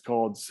was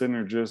called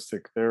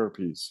Synergistic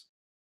Therapies.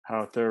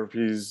 How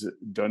therapies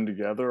done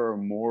together are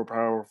more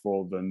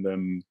powerful than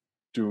them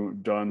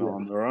done Yeah.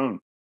 on their own.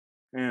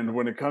 And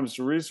when it comes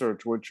to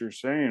research, what you're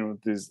saying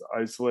with these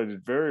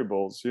isolated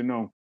variables,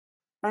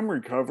 I'm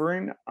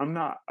recovering. I'm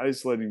not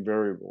isolating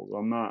variables.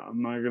 I'm not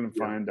going to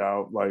Yeah. find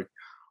out like,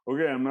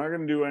 okay, I'm not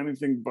going to do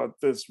anything but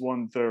this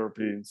one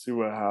therapy and see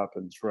what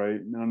happens, right?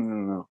 No, no,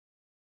 no, no.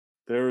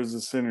 There is a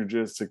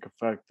synergistic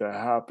effect that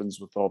happens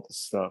with all this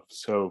stuff.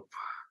 So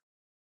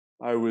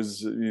I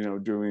was,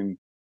 doing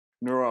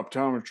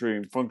neurooptometry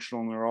and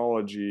functional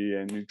neurology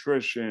and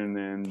nutrition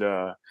and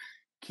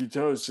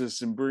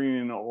ketosis and bringing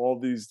in all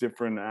these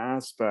different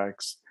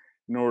aspects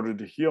in order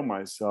to heal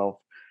myself.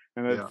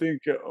 And I Yeah.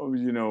 think,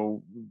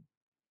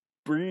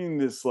 bringing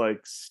this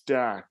like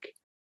stack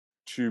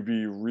to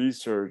be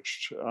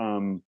researched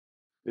Yep.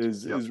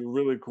 is a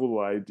really cool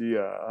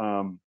idea.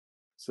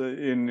 So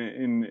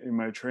in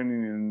my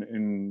training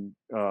in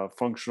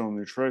functional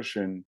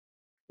nutrition,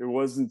 it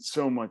wasn't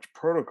so much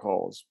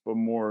protocols, but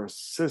more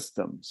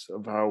systems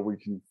of how we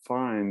can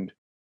find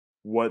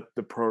what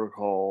the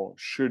protocol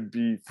should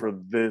be for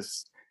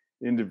this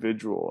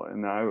individual.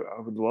 And I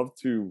would love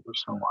to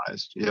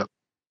Personalized. Yep.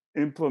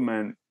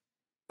 implement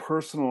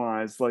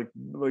personalized, like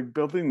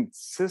building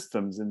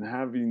systems and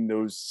having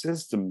those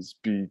systems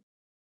be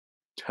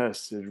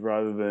tested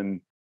rather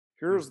than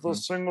here's the Hmm.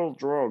 single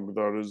drug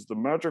that is the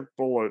magic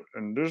bullet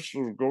and this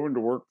is going to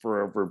work for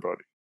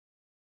everybody.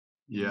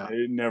 Yeah.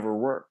 It never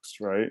works,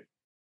 right?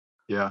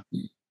 Yeah.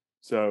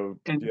 So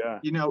And yeah.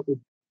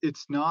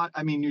 it's not,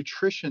 I mean,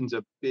 nutrition's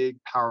a big,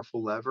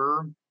 powerful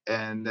lever.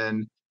 And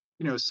then,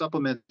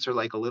 supplements are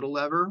like a little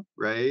lever,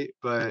 right?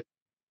 But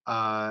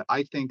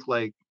I think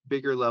like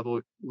bigger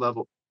level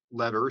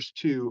levers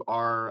too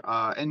are,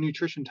 and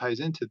nutrition ties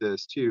into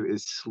this too,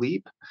 is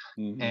sleep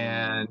Hmm.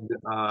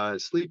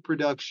 and sleep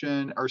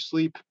reduction or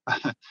sleep,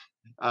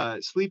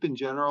 sleep in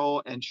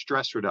general and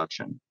stress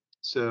reduction.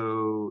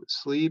 So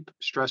sleep,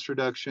 stress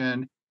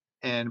reduction,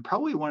 and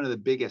probably one of the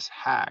biggest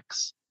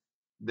hacks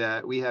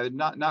that we have,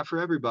 not for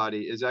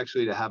everybody, is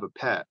actually to have a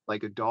pet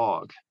like a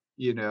dog.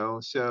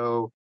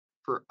 So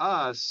for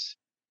us,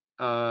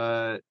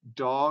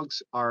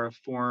 dogs are a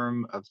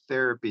form of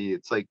therapy.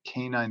 It's like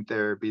canine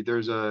therapy.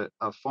 There's a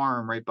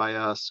farm right by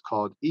us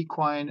called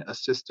Equine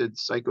Assisted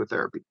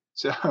Psychotherapy.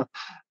 So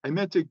I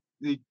meant to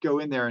go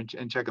in there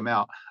and check them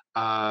out.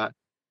 Uh,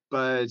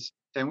 but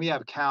and we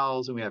have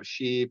cows and we have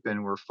sheep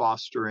and we're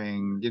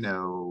fostering,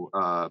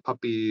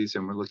 puppies,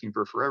 and we're looking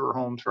for forever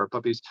homes for our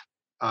puppies.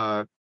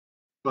 Uh,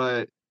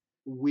 but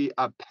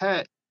a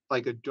pet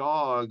like a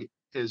dog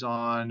is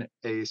on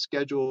a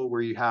schedule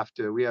where we got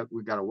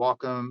to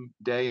walk them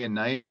day and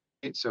night.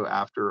 So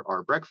after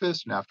our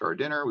breakfast and after our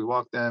dinner, we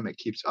walk them. It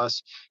keeps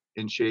us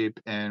in shape,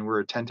 and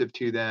we're attentive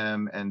to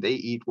them, and they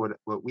eat what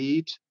we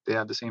eat. They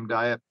have the same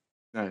diet.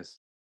 Nice.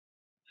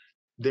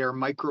 Their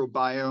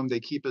microbiome, they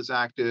keep us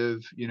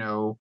active. They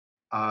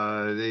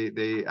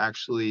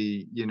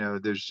actually,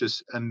 there's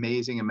just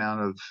amazing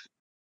amount of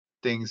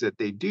things that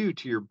they do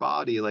to your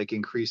body, like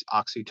increase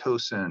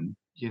oxytocin.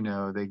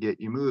 They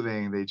get you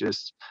moving. They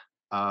just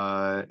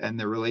and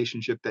the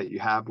relationship that you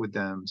have with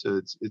them. So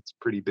it's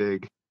pretty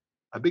big,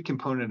 a big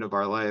component of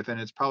our life, and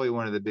it's probably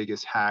one of the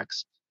biggest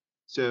hacks.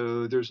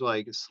 So there's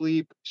like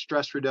sleep,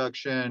 stress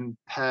reduction,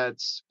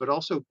 pets, but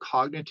also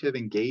cognitive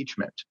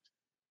engagement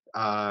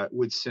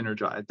would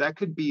synergize. That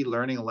could be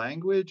learning a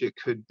language. It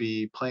could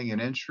be playing an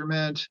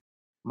instrument.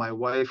 My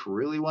wife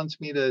really wants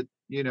me to,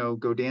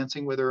 go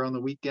dancing with her on the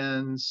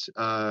weekends.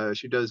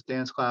 She does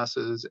dance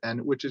classes,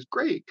 and which is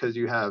great because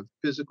you have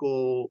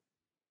physical,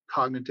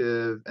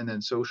 cognitive, and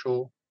then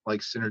social, like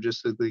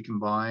synergistically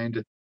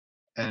combined.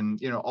 And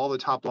all the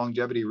top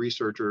longevity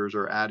researchers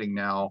are adding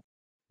now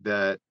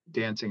that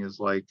dancing is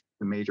like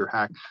the major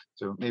hack.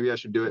 So maybe I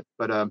should do it.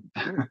 But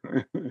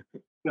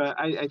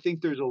I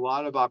think there's a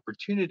lot of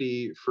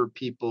opportunity for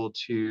people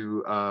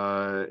to,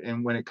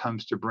 and when it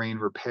comes to brain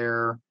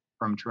repair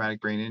from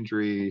traumatic brain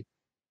injury,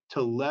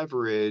 to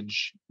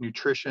leverage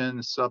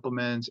nutrition,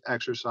 supplements,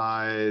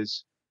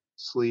 exercise,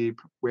 sleep,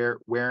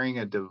 wearing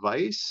a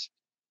device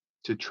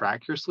to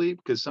track your sleep,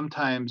 because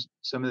sometimes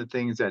some of the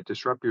things that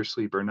disrupt your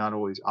sleep are not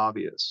always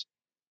obvious.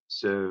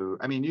 So,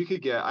 I mean,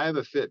 I have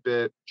a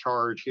Fitbit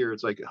charge here.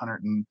 It's like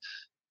 $120,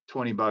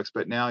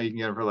 but now you can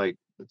get it for like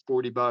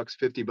 $40,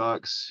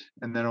 $50,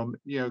 and then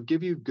it'll,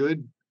 give you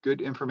good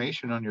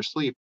information on your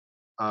sleep.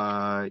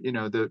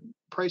 The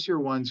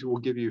pricier ones will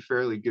give you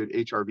fairly good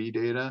HRV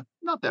data.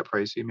 Not that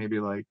pricey, maybe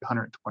like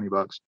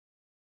 $120.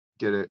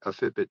 Get a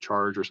Fitbit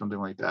charge or something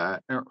like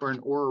that, or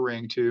an Oura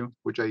Ring too,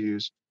 which I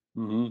use.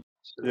 Hmm.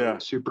 So Yeah,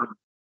 super.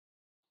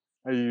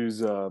 I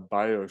use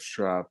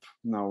BioStrap.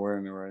 I'm not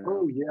wearing it right now.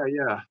 Oh yeah,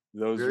 yeah.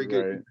 Those are Very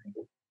good.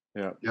 great.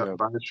 Yep, Yep, yep.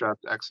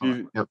 Biostrap's excellent.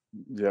 You- Yep.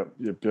 Yep,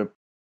 yep, yep.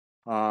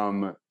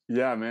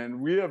 Yeah,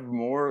 man, we have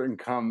more in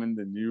common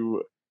than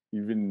you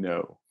even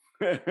know.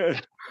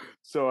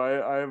 So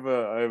I have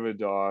a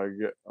dog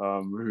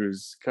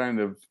who's kind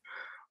of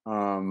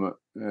um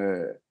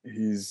uh,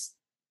 he's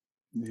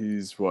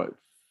he's what,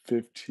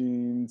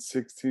 15,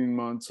 16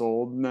 months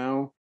old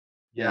now,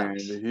 and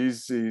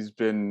Yes. he's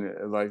been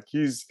like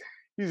he's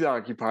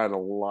occupied a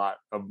lot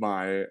of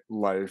my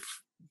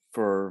life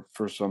for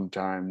some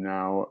time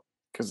now,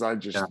 because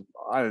Yeah.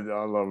 I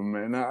love him,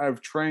 and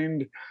I've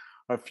trained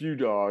a few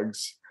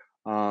dogs.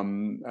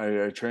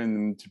 I trained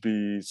them to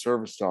be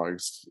service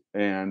dogs,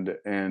 and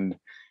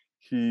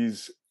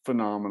he's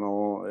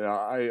phenomenal. Yeah,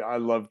 I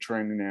love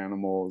training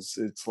animals.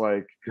 It's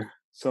like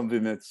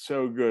something that's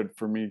so good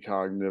for me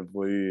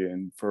cognitively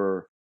and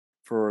for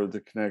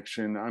the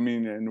connection. I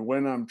mean, and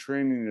when I'm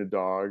training a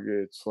dog,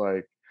 it's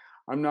like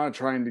I'm not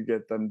trying to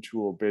get them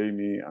to obey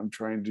me. I'm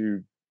trying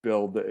to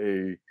build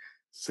a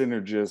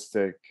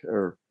synergistic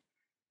or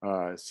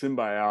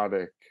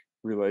symbiotic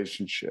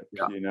relationship,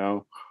 Yeah.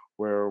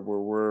 where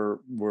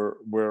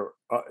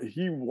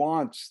he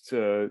wants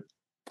to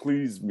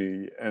please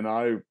me and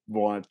I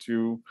want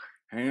to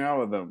hang out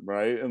with him,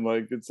 right? And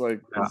like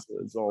Yeah.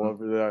 it's all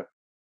over that.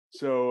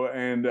 So,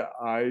 and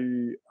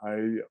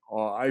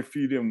I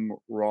feed him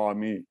raw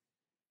meat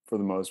for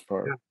the most Yeah.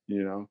 part,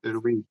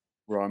 It'll be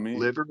raw meat.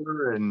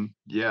 liver, and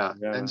yeah,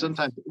 Yeah, and man.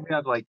 sometimes we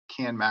have like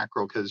canned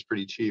mackerel because it's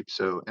pretty cheap.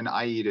 So, and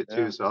I eat it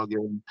too, Yeah, so I'll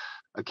give them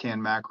a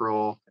canned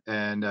mackerel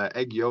and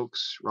egg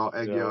yolks, raw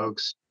egg yeah.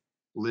 yolks,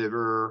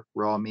 liver,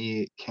 raw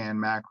meat, canned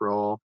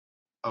mackerel.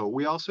 Oh,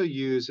 we also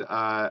use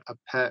a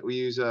pet. We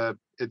use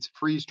it's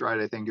freeze dried,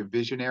 I think, a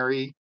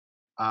visionary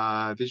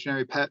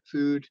pet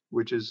food,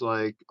 which is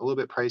like a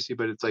little bit pricey,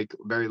 but it's like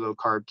very low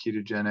carb,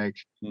 ketogenic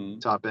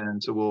Mhm. top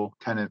end. So we'll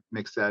kind of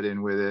mix that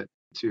in with it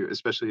too,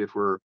 especially if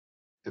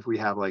we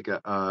have like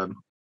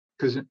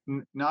because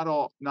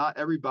not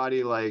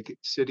everybody like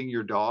sitting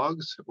your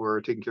dogs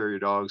or taking care of your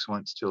dogs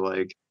wants to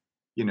like,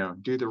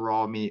 do the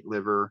raw meat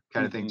liver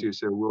kind of thing Mhm. too.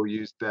 So we'll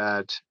use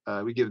that.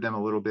 We give them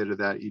a little bit of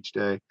that each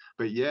day.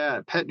 But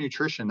yeah, pet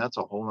nutrition, that's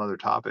a whole nother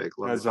topic.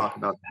 Love to As a talk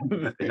about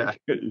that.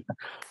 Yeah.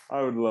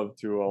 I would love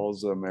to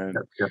also, man.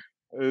 Yep, yep.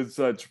 It's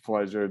such a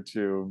pleasure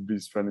to be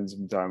spending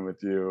some time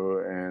with you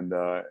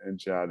and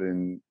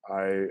chatting.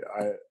 I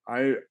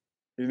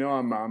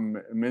I'm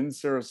in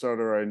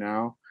Sarasota right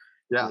now.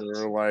 Yeah.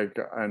 We're like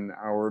an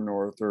hour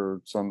north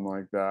or something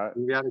like that,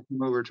 You got to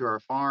come over to our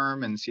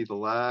farm and see the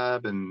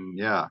lab, and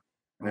yeah,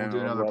 and we'll and do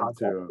I would another love podcast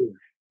to. too,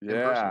 in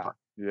person. Yeah,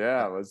 yeah,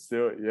 Yeah. let's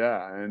do it.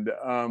 Yeah, and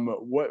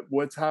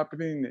what's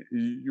happening?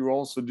 You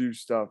also do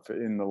stuff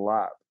in the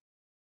lab.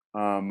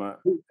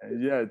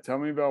 Yeah, tell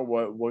me about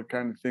what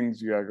kind of things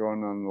you got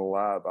going on in the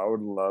lab. I would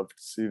love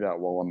to see that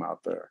while I'm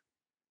out there.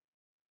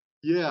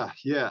 Yeah,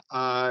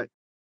 yeah.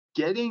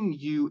 Getting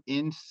you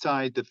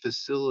inside the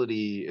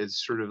facility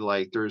is sort of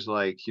like there's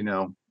like,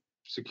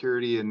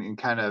 security and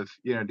kind of,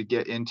 to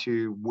get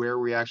into where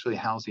we actually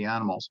house the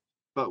animals.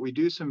 But we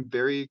do some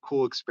very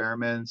cool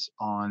experiments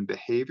on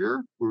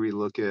behavior where we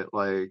look at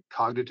like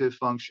cognitive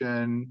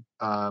function.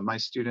 My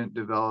student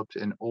developed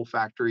an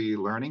olfactory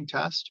learning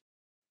test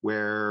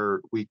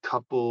where we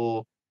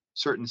couple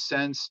certain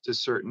sense to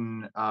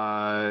certain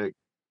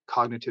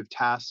cognitive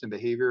tasks and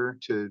behavior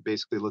to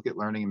basically look at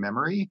learning and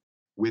memory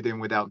with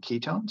and without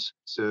ketones.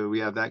 So we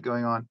have that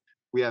going on.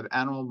 We have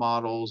animal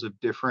models of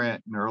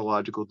different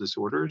neurological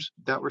disorders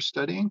that we're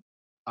studying.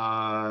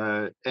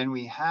 And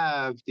we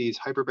have these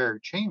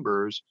hyperbaric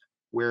chambers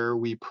where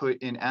we put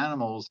in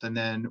animals and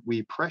then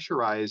we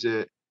pressurize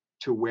it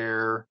to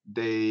where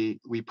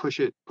we push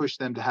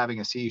them to having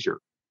a seizure,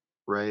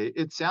 right?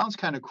 It sounds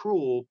kind of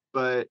cruel,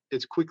 but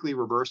it's quickly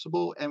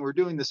reversible. And we're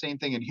doing the same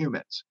thing in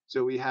humans.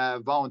 So we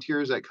have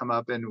volunteers that come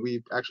up and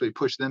we actually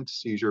push them to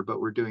seizure, but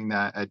we're doing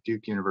that at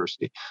Duke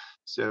University.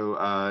 So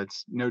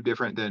it's no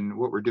different than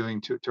what we're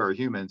doing to our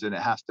humans, and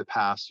it has to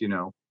pass,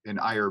 an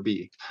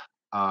IRB.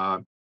 Uh,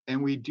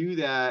 and we do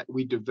that,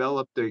 we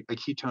developed a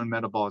ketone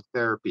metabolic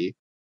therapy.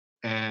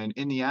 And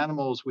in the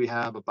animals, we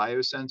have a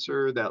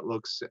biosensor that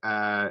looks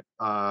at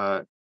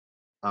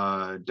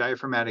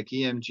diaphragmatic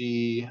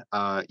EMG,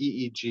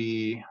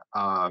 EEG,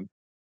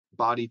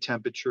 body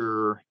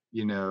temperature.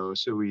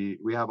 So we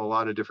have a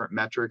lot of different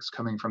metrics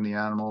coming from the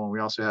animal, and we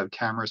also have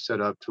cameras set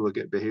up to look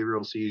at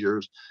behavioral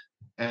seizures.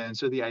 And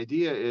so the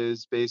idea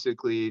is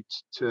basically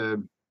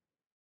to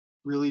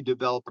really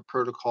develop a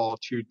protocol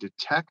to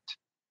detect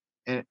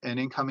an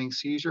incoming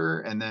seizure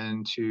and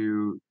then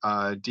to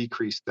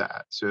decrease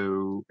that.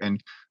 So,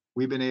 and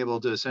we've been able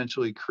to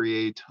essentially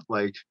create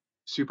like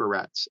super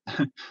rats.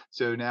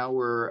 So now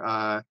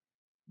we're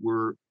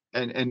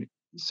and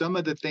some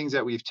of the things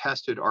that we've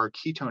tested are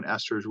ketone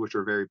esters, which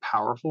are very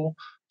powerful.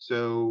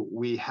 So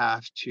we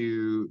have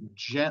to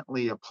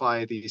gently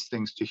apply these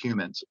things to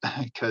humans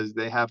because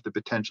they have the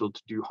potential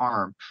to do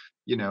harm,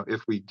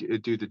 if we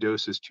do the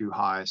doses too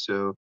high.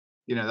 So,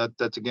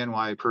 that's again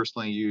why I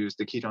personally use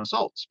the ketone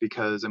salts,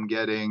 because I'm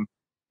getting,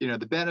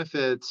 the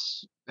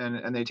benefits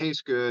and they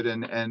taste good,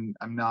 and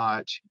I'm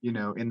not, in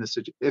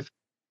the if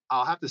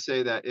I'll have to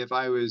say that if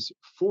I was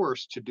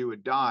forced to do a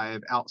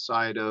dive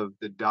outside of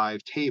the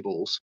dive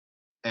tables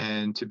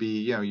and to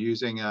be,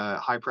 using a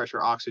high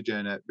pressure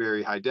oxygen at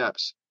very high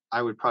depths,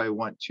 I would probably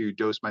want to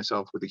dose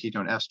myself with a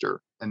ketone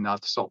ester and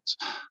not the salts.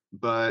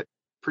 But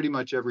pretty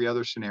much every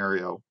other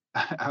scenario,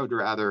 I would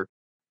rather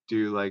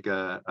do like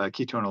a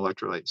ketone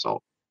electrolyte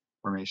salt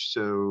formation.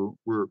 So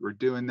we're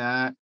doing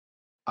that.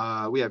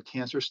 We have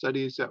cancer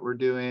studies that we're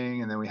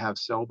doing, and then we have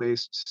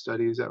cell-based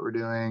studies that we're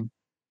doing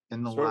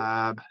in the So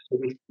lab. So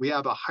we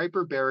have a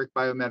hyperbaric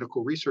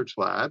biomedical research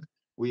lab.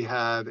 We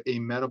have a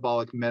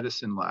metabolic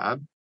medicine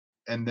lab,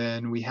 and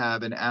then we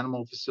have an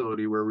animal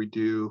facility where we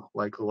do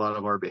like a lot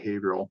of our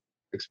behavioral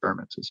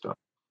experiments and stuff.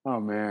 oh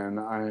man,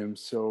 I am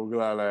so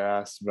glad I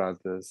asked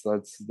about this.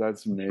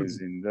 That's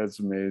amazing. That's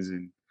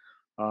amazing.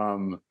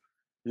 Um,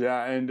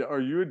 yeah, and are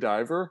you a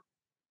diver?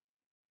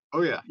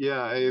 Oh yeah,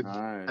 yeah. I've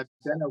Nice.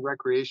 been a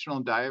recreational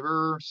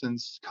diver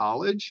since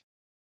college.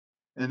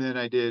 And then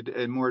I did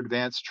a more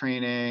advanced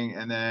training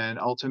and then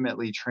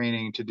ultimately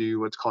training to do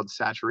what's called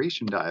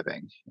saturation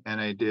diving.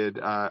 And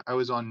I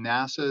was on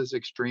NASA's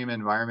Extreme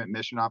Environment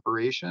Mission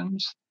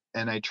Operations,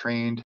 and I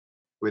trained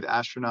with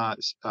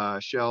astronauts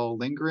Shel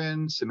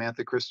Lindgren,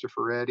 Samantha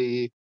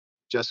Cristoforetti,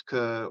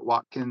 Jessica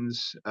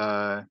Watkins,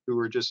 who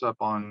were just up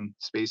on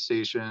Space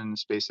Station,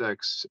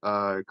 SpaceX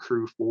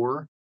Crew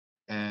 4.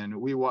 And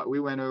we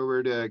went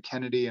over to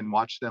Kennedy and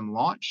watched them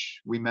launch.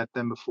 We met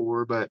them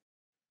before, but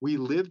we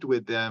lived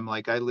with them.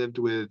 Like I lived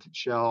with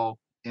Shell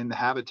in the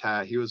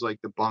habitat. He was like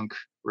the bunk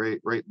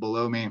right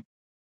below me.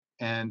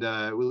 And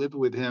we lived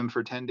with him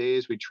for 10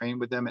 days. We trained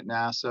with them at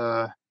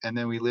NASA. And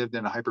then we lived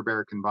in a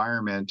hyperbaric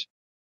environment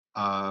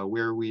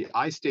where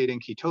I stayed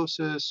in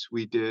ketosis.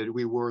 We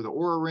wore the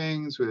Aura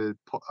rings with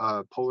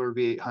Polar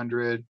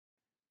V800,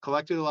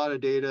 collected a lot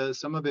of data.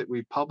 Some of it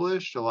we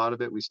published, a lot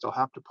of it we still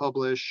have to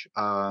publish.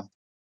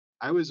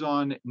 I was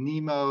on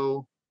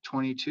Nemo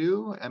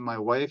 22, and my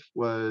wife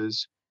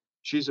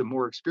she's a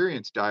more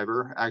experienced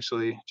diver,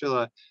 actually.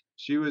 Chilla,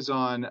 she was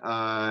on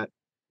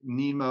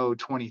Nemo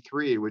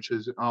 23, which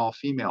is an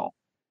all-female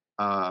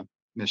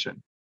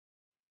mission.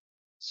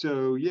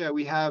 So yeah,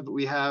 we have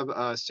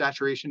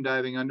saturation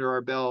diving under our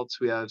belts.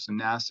 We have some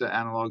NASA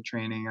analog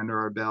training under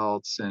our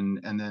belts, and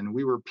then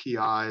we were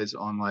PIs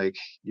on like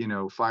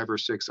 5 or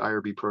 6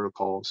 IRB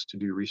protocols to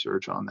do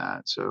research on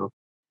that. So,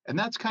 and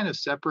that's kind of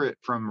separate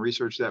from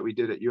research that we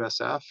did at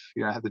USF.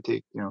 I had to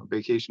take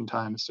vacation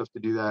time and stuff to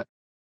do that.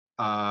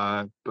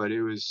 But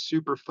it was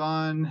super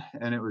fun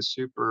and it was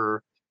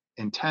super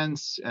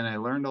intense, and I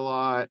learned a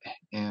lot,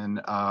 and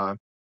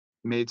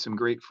made some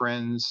great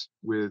friends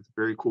with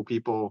very cool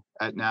people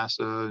at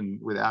NASA and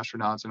with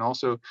astronauts, and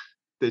also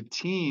the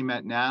team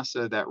at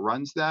NASA that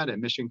runs that at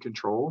Mission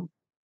Control.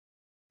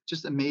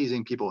 Just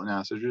amazing people at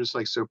NASA. They're just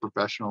like so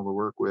professional to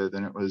work with,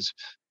 and it was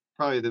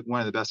probably one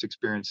of the best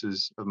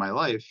experiences of my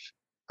life.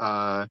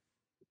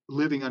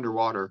 Living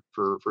underwater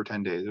for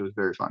 10 days. It was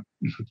very fun.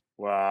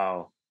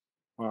 Wow.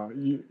 Wow.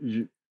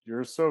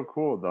 You're so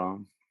cool,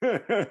 Dom.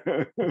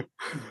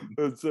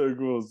 That's so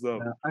cool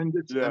stuff.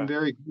 Yeah, I'm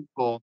very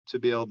grateful to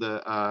be able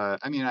to.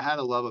 I mean, I had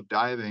a love of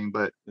diving,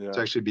 but Yeah. to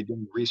actually be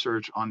doing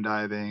research on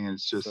diving,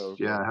 it's just So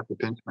yeah, cool. I have to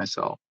pinch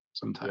myself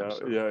sometimes.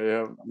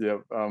 Yeah.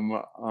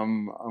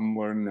 I'm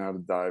learning how to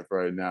dive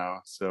right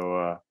now.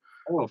 So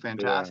Oh,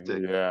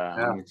 fantastic! yeah,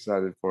 Yeah, I'm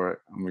excited for it.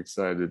 I'm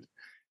excited.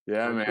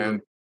 Yeah, for sure.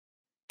 man.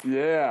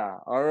 Yeah.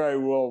 All right.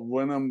 Well,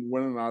 when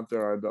I'm out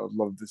there, I'd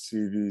love to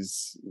see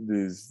these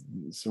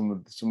some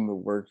of the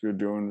work you're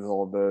doing with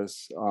all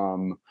this.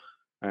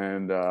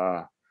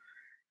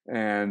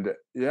 And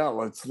yeah,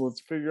 let's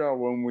figure out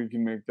when we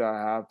can make that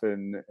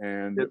happen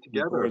and Get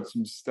together. record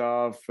some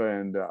stuff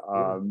and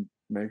Yeah,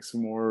 make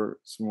some more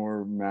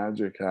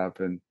magic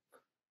happen.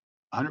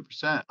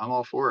 100%. I'm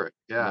all for it.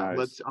 Yeah,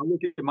 Nice. I'll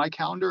look at my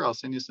calendar. I'll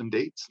send you some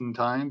dates and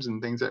times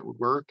and things that would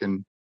work,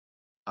 and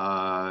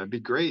it'd be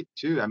great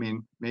too. I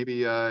mean,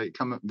 maybe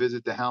come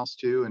visit the house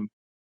too,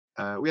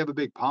 and we have a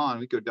big pond.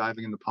 We go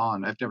diving in the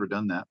pond. I've never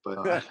done that, but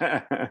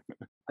I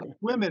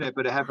swim in it,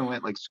 but I haven't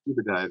went like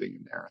scuba diving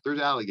in there. There's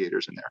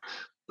alligators in there,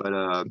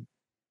 but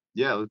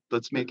yeah,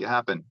 let's make it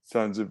happen.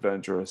 Sounds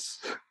adventurous.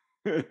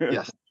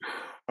 Yes.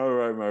 All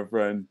right, my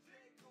friend.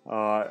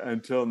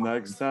 Until Um,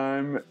 next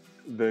time,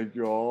 thank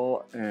you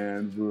all,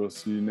 and we will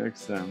see you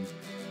next time.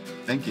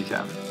 Thank you,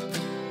 Kevin.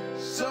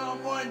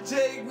 Someone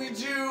take me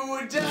to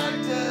a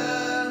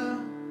doctor.